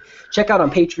watching, check out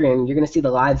on Patreon. You're going to see the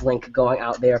live link going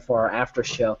out there for our after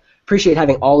show. Appreciate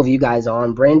having all of you guys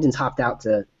on. Brandon's hopped out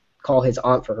to call his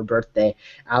aunt for her birthday.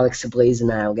 Alex Sablaze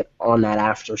and I will get on that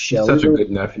after show. Such a good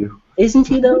nephew. Isn't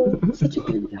he, though? Such a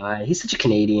good guy. He's such a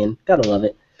Canadian. Gotta love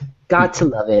it. Got to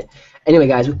love it. Anyway,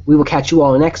 guys, we will catch you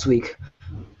all next week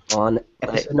on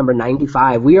episode number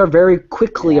 95. We are very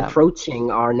quickly approaching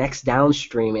our next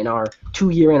downstream in our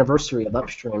 2-year anniversary of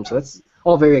upstream, so that's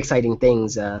all very exciting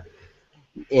things. And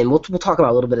we'll talk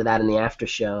about a little bit of that in the after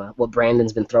show, what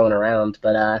Brandon's been throwing around.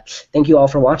 But thank you all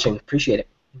for watching. Appreciate it.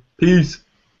 Peace.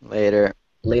 Later.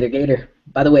 Later, Gator.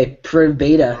 By the way, Priv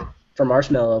Beta for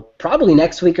Marshmallow probably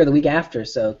next week or the week after,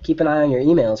 so keep an eye on your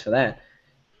emails for that.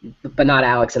 But not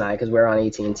Alex and I, because we're on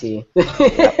AT&T.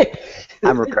 Yep.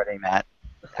 I'm regretting that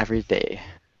every day.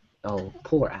 Oh,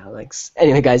 poor Alex.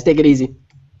 Anyway, guys, take it easy.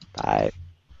 Bye.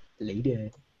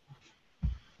 Later.